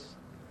childbirth.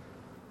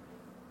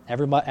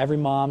 Every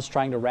mom's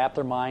trying to wrap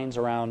their minds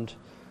around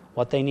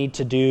what they need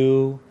to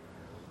do.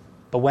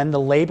 But when the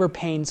labor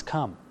pains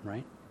come,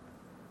 right?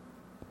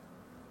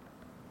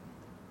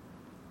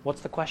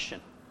 What's the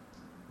question?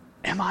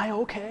 Am I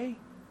okay?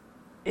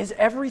 Is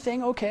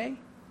everything okay?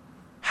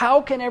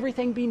 How can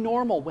everything be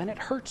normal when it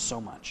hurts so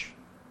much?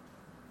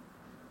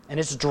 And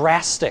it's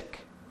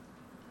drastic.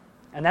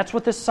 And that's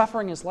what this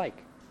suffering is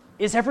like.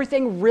 Is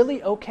everything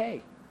really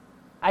okay?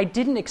 I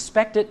didn't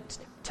expect it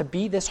to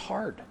be this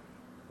hard,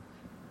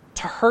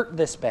 to hurt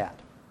this bad.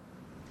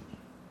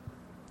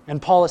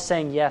 And Paul is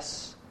saying,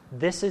 yes,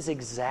 this is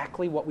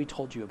exactly what we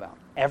told you about.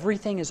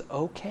 Everything is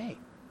okay.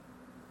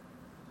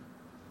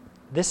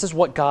 This is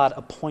what God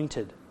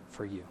appointed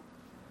for you.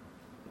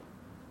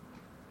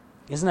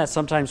 Isn't that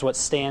sometimes what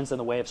stands in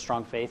the way of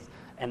strong faith?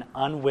 An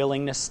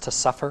unwillingness to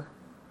suffer?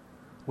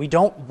 We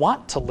don't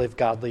want to live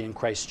godly in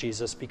Christ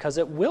Jesus because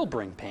it will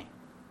bring pain.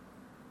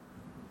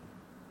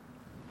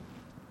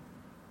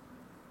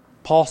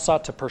 Paul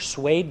sought to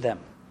persuade them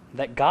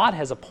that God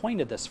has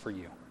appointed this for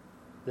you.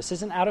 This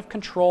isn't out of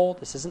control.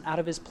 This isn't out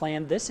of his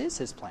plan. This is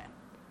his plan.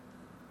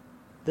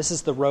 This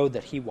is the road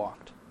that he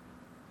walked.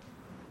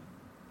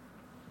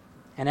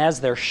 And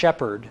as their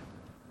shepherd,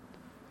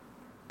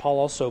 Paul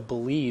also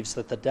believes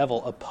that the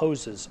devil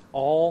opposes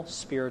all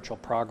spiritual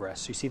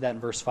progress. You see that in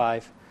verse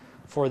 5.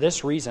 For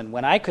this reason,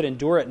 when I could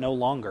endure it no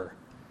longer,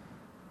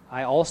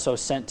 I also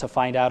sent to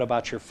find out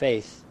about your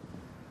faith,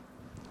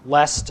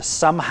 lest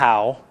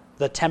somehow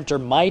the tempter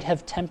might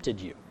have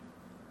tempted you,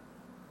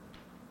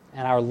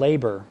 and our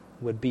labor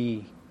would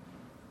be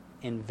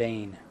in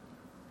vain.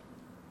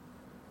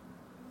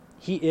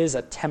 He is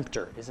a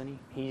tempter, isn't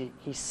he?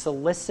 He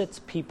solicits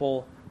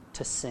people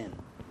to sin.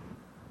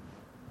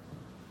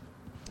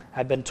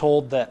 I've been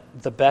told that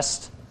the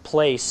best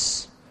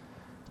place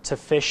to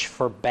fish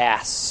for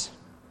bass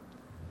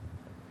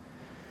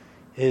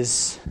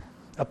is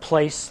a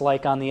place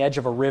like on the edge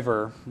of a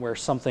river where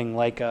something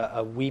like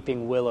a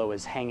weeping willow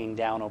is hanging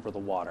down over the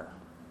water.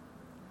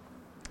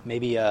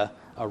 Maybe a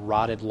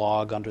rotted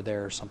log under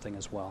there or something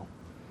as well.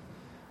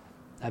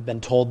 I've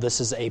been told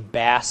this is a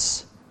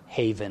bass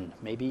haven,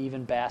 maybe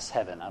even bass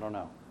heaven, I don't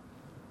know.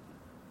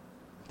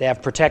 They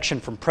have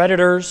protection from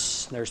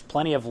predators. There's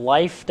plenty of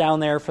life down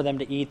there for them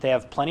to eat. They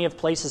have plenty of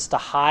places to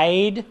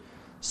hide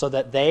so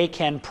that they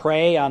can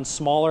prey on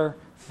smaller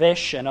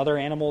fish and other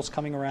animals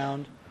coming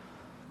around.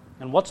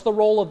 And what's the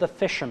role of the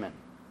fisherman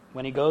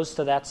when he goes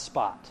to that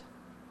spot?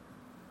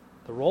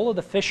 The role of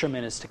the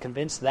fisherman is to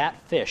convince that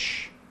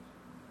fish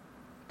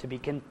to be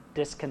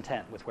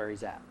discontent with where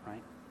he's at,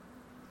 right?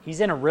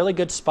 He's in a really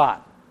good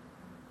spot.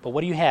 But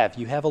what do you have?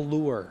 You have a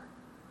lure.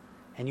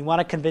 And you want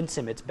to convince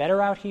him, it's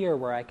better out here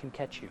where I can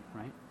catch you,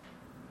 right?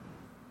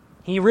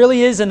 He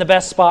really is in the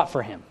best spot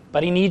for him,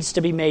 but he needs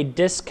to be made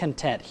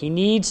discontent. He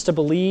needs to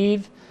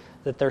believe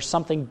that there's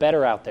something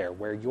better out there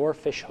where your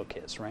fish hook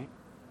is, right?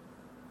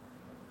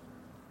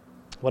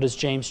 What does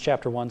James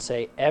chapter 1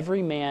 say?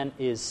 Every man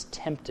is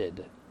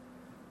tempted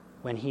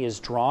when he is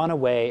drawn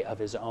away of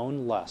his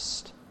own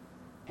lust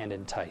and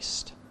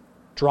enticed.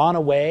 Drawn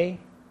away.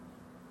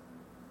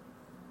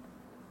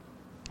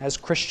 As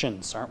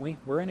Christians, aren't we?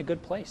 We're in a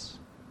good place.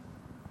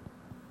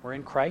 We're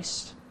in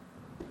Christ.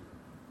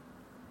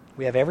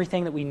 We have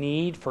everything that we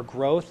need for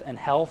growth and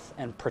health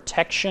and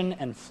protection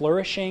and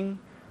flourishing.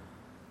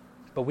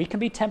 But we can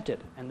be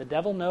tempted, and the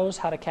devil knows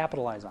how to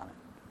capitalize on it.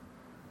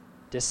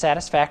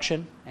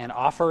 Dissatisfaction and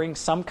offering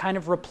some kind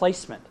of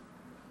replacement.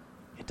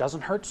 It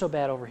doesn't hurt so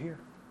bad over here.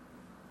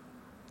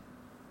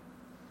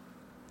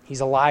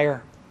 He's a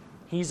liar.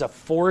 He's a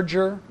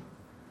forger.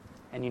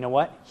 And you know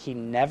what? He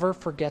never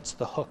forgets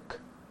the hook.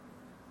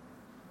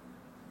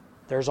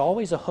 There's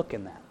always a hook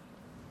in that.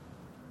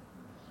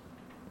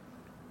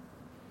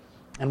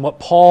 And what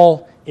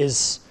Paul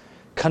is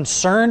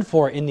concerned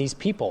for in these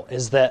people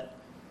is that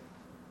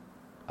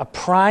a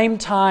prime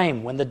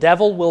time when the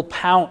devil will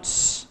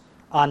pounce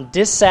on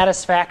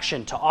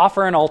dissatisfaction to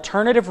offer an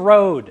alternative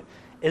road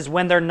is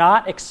when they're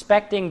not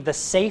expecting the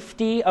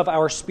safety of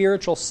our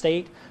spiritual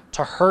state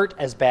to hurt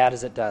as bad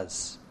as it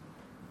does.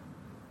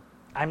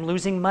 I'm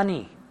losing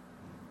money.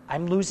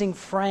 I'm losing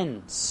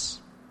friends.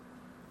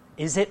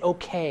 Is it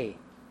okay?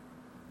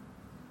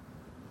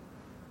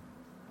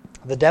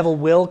 The devil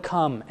will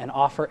come and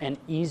offer an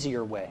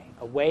easier way,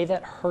 a way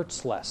that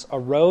hurts less, a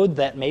road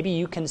that maybe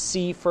you can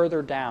see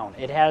further down.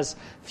 It has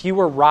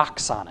fewer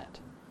rocks on it.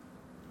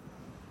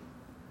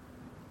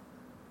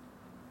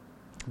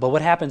 But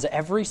what happens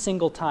every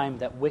single time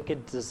that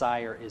wicked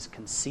desire is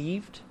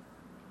conceived?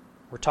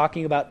 We're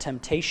talking about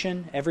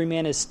temptation. Every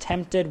man is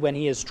tempted when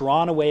he is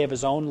drawn away of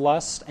his own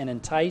lust and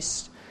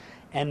enticed.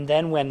 And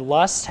then when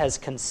lust has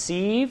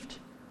conceived,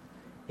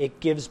 it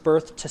gives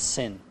birth to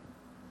sin.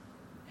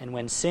 And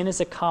when sin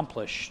is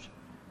accomplished,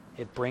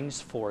 it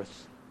brings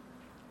forth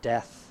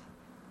death.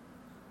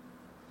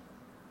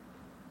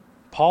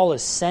 Paul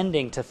is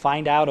sending to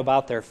find out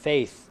about their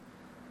faith,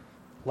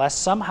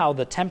 lest somehow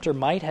the tempter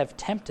might have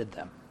tempted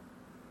them.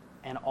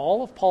 And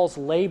all of Paul's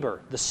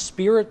labor,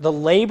 the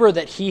labor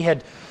that he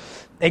had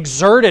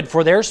exerted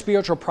for their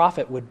spiritual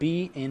profit would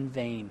be in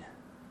vain.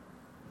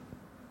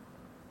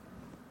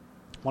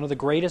 One of the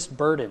greatest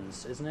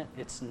burdens, isn't it?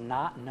 It's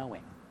not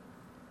knowing.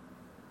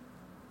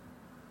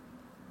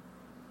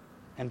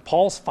 And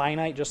Paul's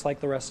finite just like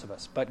the rest of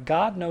us, but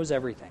God knows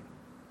everything.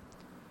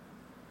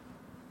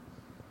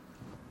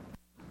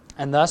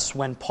 And thus,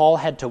 when Paul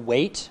had to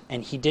wait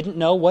and he didn't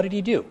know, what did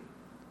he do?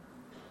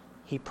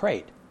 He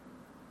prayed.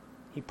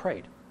 he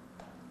prayed.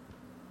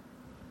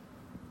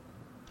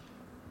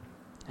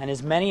 And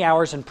his many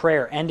hours in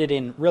prayer ended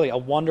in really a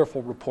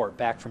wonderful report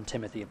back from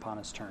Timothy upon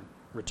his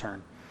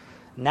return.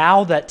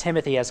 Now that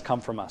Timothy has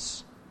come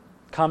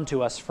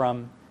to us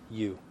from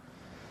you.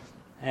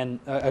 And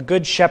a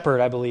good shepherd,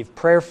 I believe,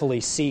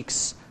 prayerfully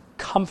seeks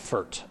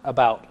comfort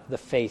about the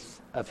faith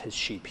of his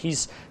sheep.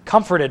 He's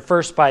comforted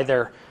first by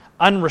their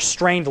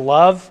unrestrained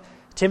love.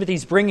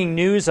 Timothy's bringing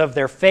news of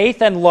their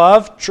faith and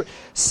love,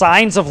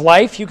 signs of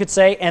life, you could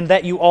say, and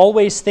that you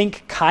always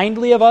think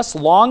kindly of us,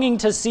 longing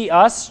to see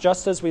us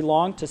just as we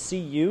long to see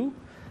you.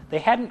 They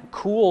hadn't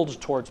cooled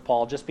towards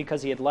Paul just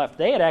because he had left.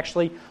 They had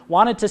actually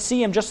wanted to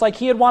see him just like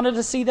he had wanted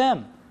to see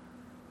them.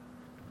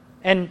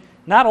 And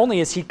not only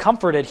is he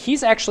comforted,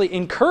 he's actually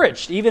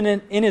encouraged, even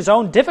in his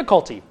own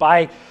difficulty,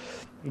 by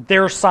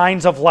their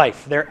signs of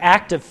life, their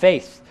active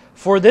faith.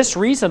 For this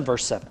reason,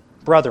 verse 7,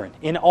 brethren,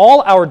 in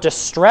all our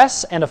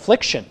distress and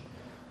affliction,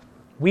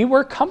 we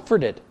were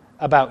comforted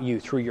about you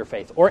through your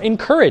faith, or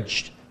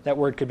encouraged, that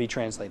word could be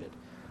translated.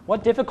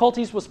 What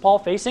difficulties was Paul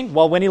facing?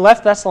 Well, when he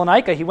left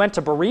Thessalonica, he went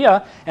to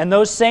Berea, and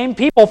those same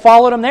people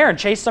followed him there and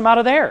chased him out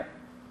of there.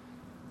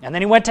 And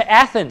then he went to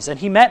Athens, and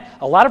he met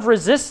a lot of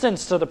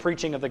resistance to the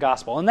preaching of the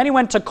gospel. And then he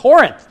went to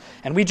Corinth,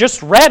 and we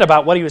just read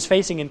about what he was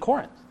facing in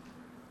Corinth.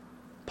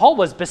 Paul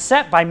was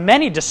beset by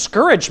many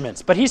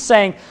discouragements, but he's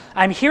saying,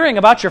 I'm hearing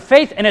about your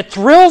faith, and it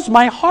thrills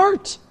my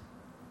heart.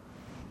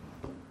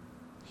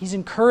 He's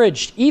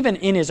encouraged, even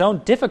in his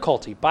own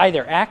difficulty, by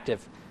their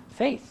active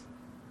faith.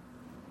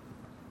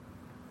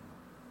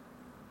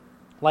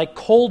 Like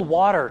cold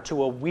water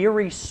to a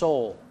weary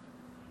soul,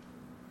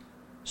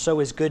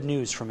 so is good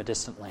news from a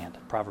distant land,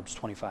 Proverbs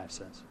 25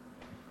 says.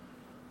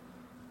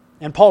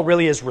 And Paul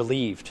really is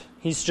relieved.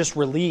 He's just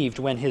relieved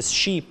when his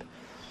sheep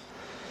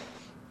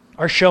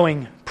are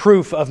showing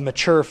proof of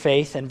mature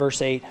faith in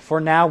verse 8.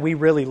 For now we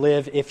really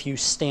live if you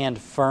stand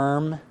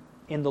firm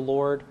in the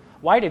Lord.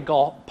 Why did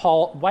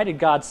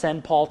God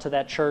send Paul to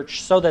that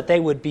church? So that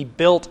they would be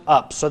built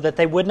up, so that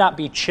they would not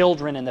be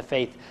children in the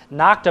faith,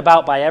 knocked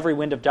about by every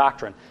wind of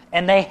doctrine.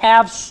 And they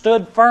have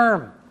stood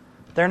firm.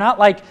 They're not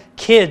like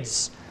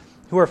kids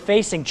who are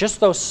facing just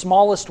those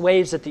smallest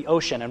waves at the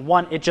ocean, and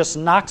one, it just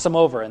knocks them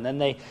over, and then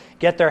they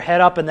get their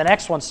head up, and the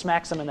next one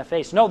smacks them in the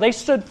face. No, they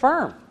stood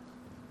firm.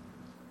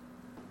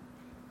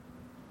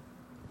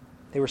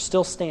 They were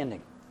still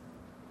standing.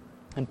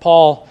 And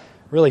Paul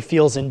really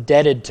feels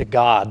indebted to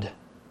God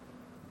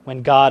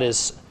when God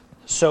is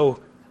so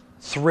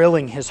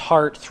thrilling his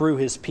heart through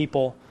his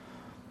people.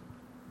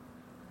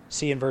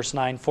 See in verse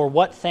 9, for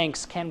what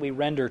thanks can we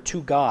render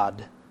to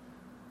God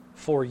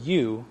for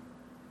you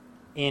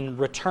in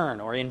return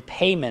or in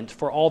payment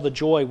for all the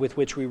joy with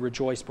which we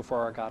rejoice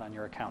before our God on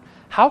your account?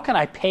 How can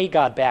I pay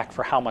God back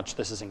for how much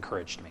this has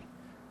encouraged me?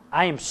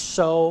 I am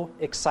so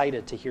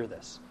excited to hear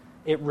this.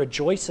 It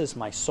rejoices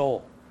my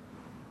soul.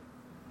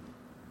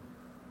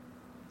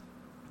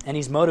 And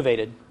he's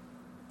motivated.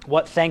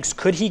 What thanks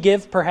could he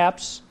give,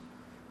 perhaps?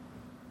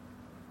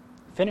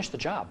 Finish the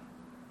job,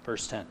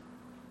 verse 10.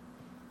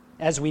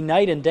 As we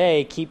night and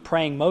day keep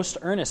praying most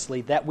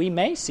earnestly that we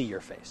may see your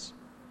face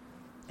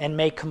and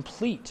may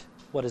complete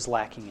what is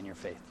lacking in your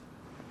faith.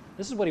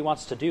 This is what he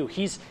wants to do.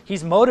 He's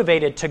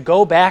motivated to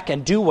go back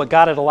and do what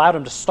God had allowed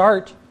him to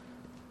start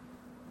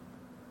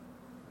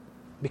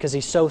because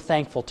he's so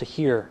thankful to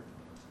hear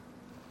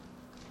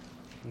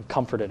and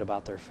comforted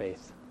about their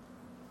faith.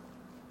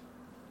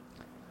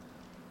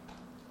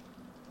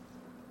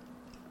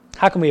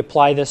 How can we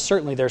apply this?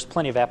 Certainly there's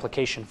plenty of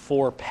application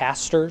for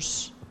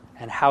pastors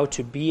and how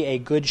to be a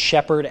good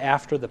shepherd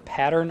after the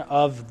pattern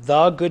of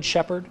the good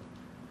shepherd.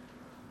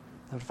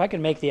 If I could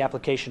make the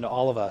application to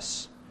all of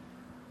us,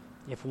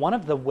 if one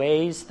of the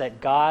ways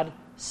that God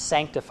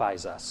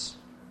sanctifies us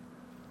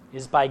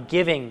is by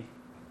giving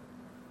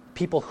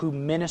people who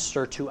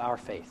minister to our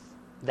faith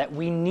that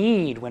we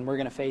need when we're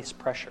going to face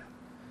pressure,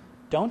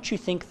 don't you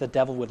think the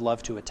devil would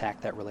love to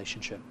attack that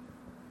relationship?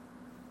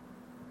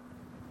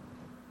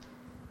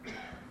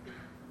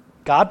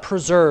 God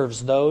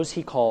preserves those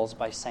he calls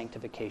by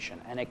sanctification.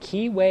 And a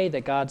key way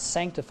that God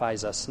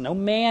sanctifies us, no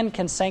man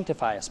can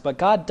sanctify us, but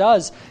God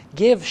does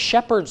give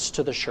shepherds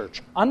to the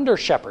church, under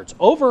shepherds,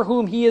 over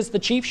whom he is the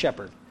chief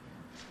shepherd,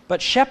 but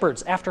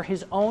shepherds after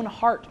his own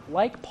heart,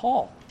 like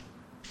Paul.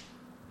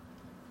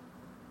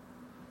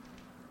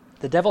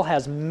 The devil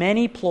has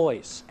many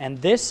ploys, and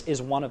this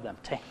is one of them,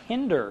 to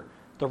hinder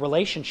the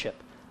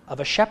relationship of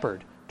a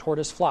shepherd toward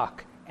his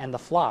flock and the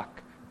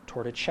flock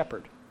toward its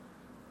shepherd.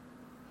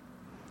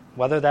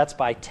 Whether that's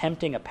by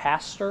tempting a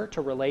pastor to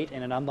relate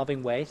in an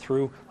unloving way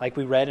through, like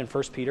we read in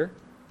 1 Peter,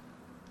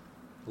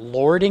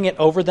 lording it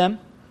over them,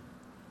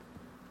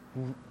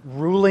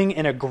 ruling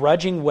in a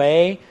grudging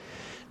way,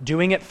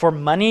 doing it for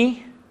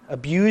money,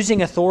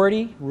 abusing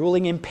authority,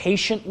 ruling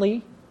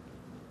impatiently.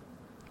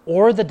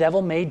 Or the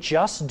devil may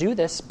just do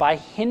this by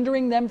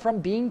hindering them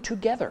from being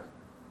together.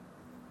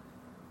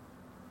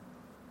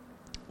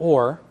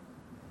 Or,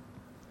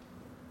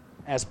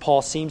 as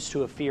Paul seems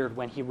to have feared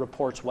when he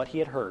reports what he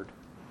had heard,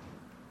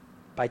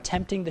 by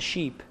tempting the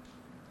sheep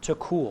to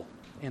cool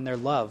in their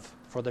love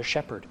for their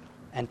shepherd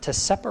and to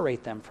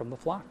separate them from the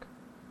flock.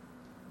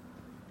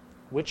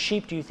 Which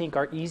sheep do you think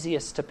are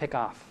easiest to pick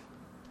off?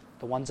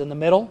 The ones in the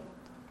middle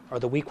or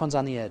the weak ones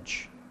on the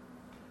edge?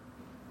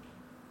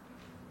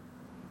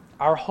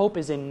 Our hope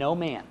is in no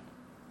man.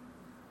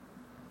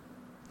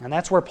 And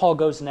that's where Paul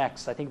goes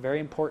next, I think very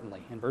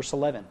importantly, in verse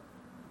 11.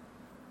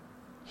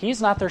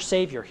 He's not their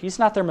Savior. He's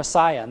not their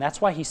Messiah. And that's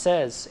why he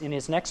says in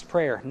his next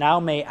prayer, "Now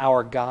may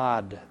our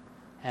God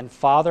and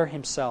Father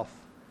himself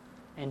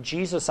and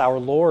Jesus our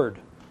Lord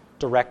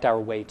direct our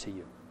way to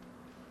you.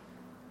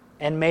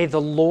 And may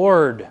the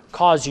Lord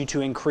cause you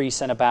to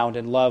increase and abound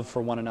in love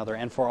for one another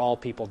and for all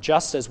people,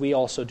 just as we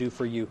also do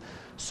for you,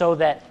 so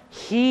that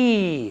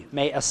He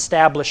may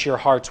establish your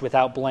hearts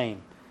without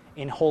blame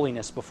in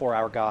holiness before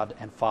our God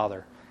and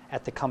Father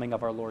at the coming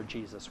of our Lord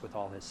Jesus with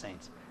all His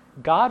saints."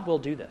 God will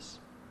do this.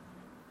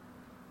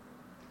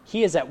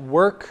 He is at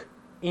work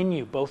in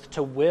you, both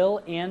to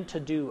will and to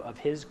do of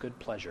His good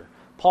pleasure.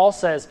 Paul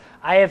says,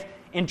 I have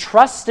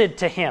entrusted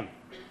to Him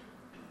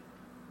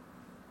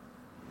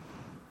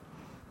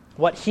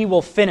what He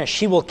will finish,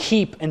 He will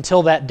keep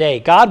until that day.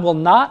 God will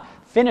not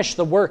finish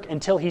the work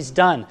until He's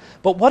done.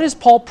 But what is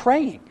Paul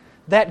praying?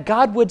 That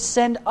God would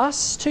send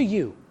us to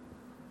you.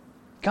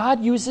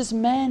 God uses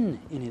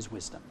men in His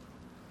wisdom.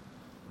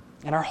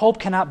 And our hope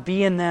cannot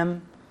be in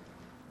them.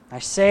 I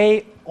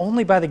say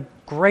only by the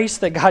grace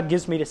that God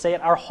gives me to say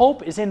it. Our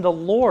hope is in the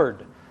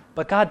Lord.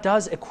 But God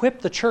does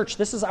equip the church.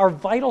 This is our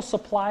vital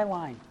supply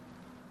line.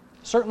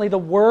 Certainly the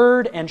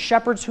Word and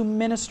shepherds who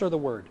minister the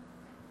Word.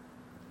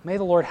 May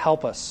the Lord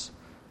help us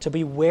to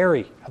be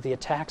wary of the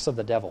attacks of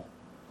the devil,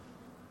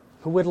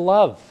 who would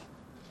love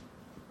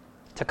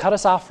to cut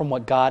us off from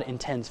what God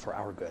intends for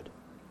our good.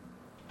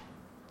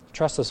 I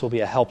trust this will be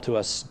a help to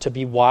us to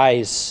be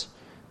wise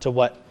to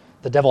what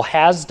the devil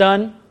has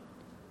done,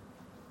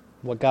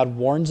 what God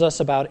warns us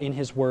about in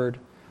His Word,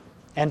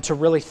 and to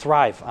really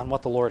thrive on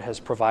what the Lord has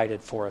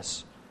provided for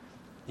us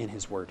in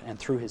His Word and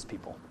through His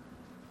people.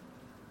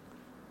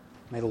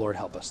 May the Lord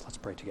help us. Let's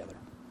pray together.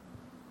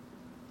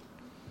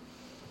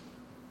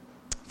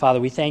 Father,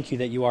 we thank You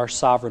that You are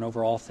sovereign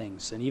over all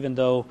things. And even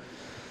though,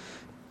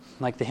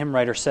 like the hymn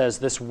writer says,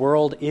 this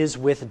world is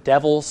with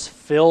devils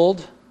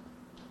filled,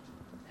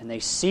 and they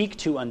seek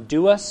to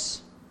undo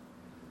us,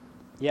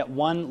 yet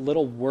one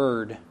little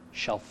word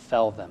shall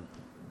fell them.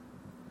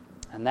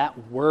 And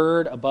that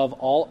word above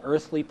all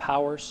earthly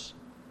powers,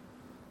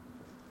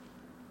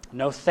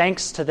 no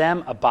thanks to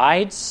them,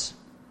 abides.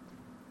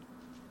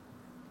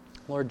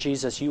 Lord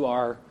Jesus, You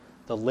are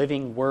the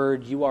living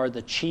Word. You are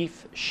the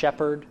chief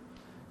shepherd.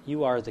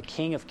 You are the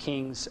King of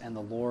kings and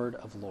the Lord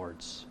of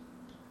lords.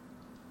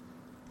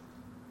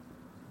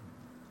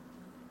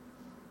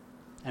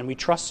 And we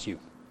trust You.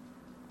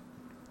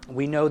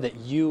 We know that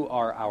You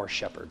are our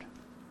shepherd.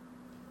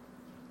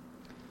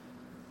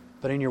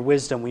 But in Your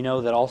wisdom, we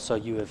know that also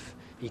You have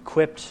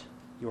equipped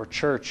Your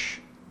church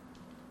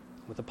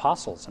with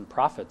apostles and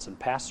prophets and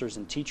pastors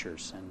and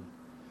teachers. And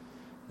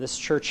this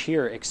church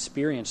here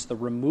experienced the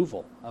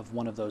removal of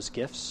one of those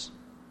gifts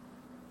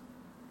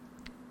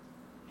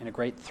in a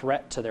great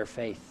threat to their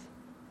faith.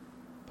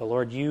 But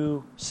Lord,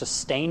 You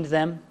sustained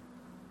them,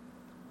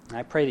 and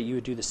I pray that You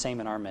would do the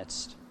same in our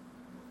midst.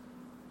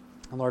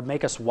 And Lord,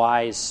 make us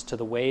wise to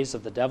the ways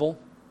of the devil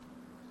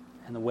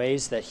and the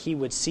ways that he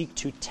would seek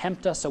to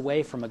tempt us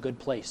away from a good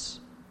place.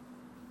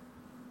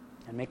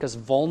 And make us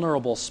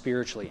vulnerable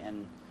spiritually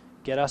and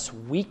get us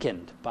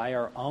weakened by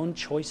our own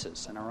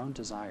choices and our own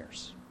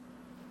desires.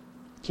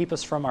 Keep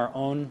us from our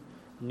own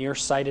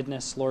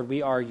nearsightedness. Lord,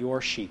 we are Your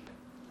sheep.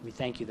 We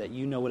thank You that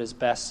You know what is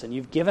best, and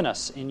You've given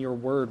us in Your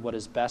Word what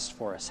is best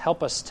for us.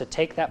 Help us to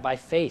take that by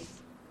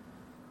faith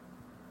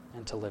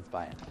and to live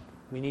by it.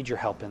 We need Your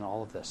help in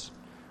all of this.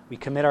 We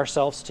commit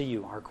ourselves to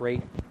You,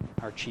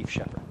 our chief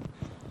shepherd.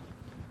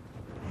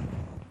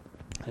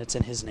 And it's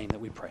in His name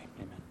that we pray.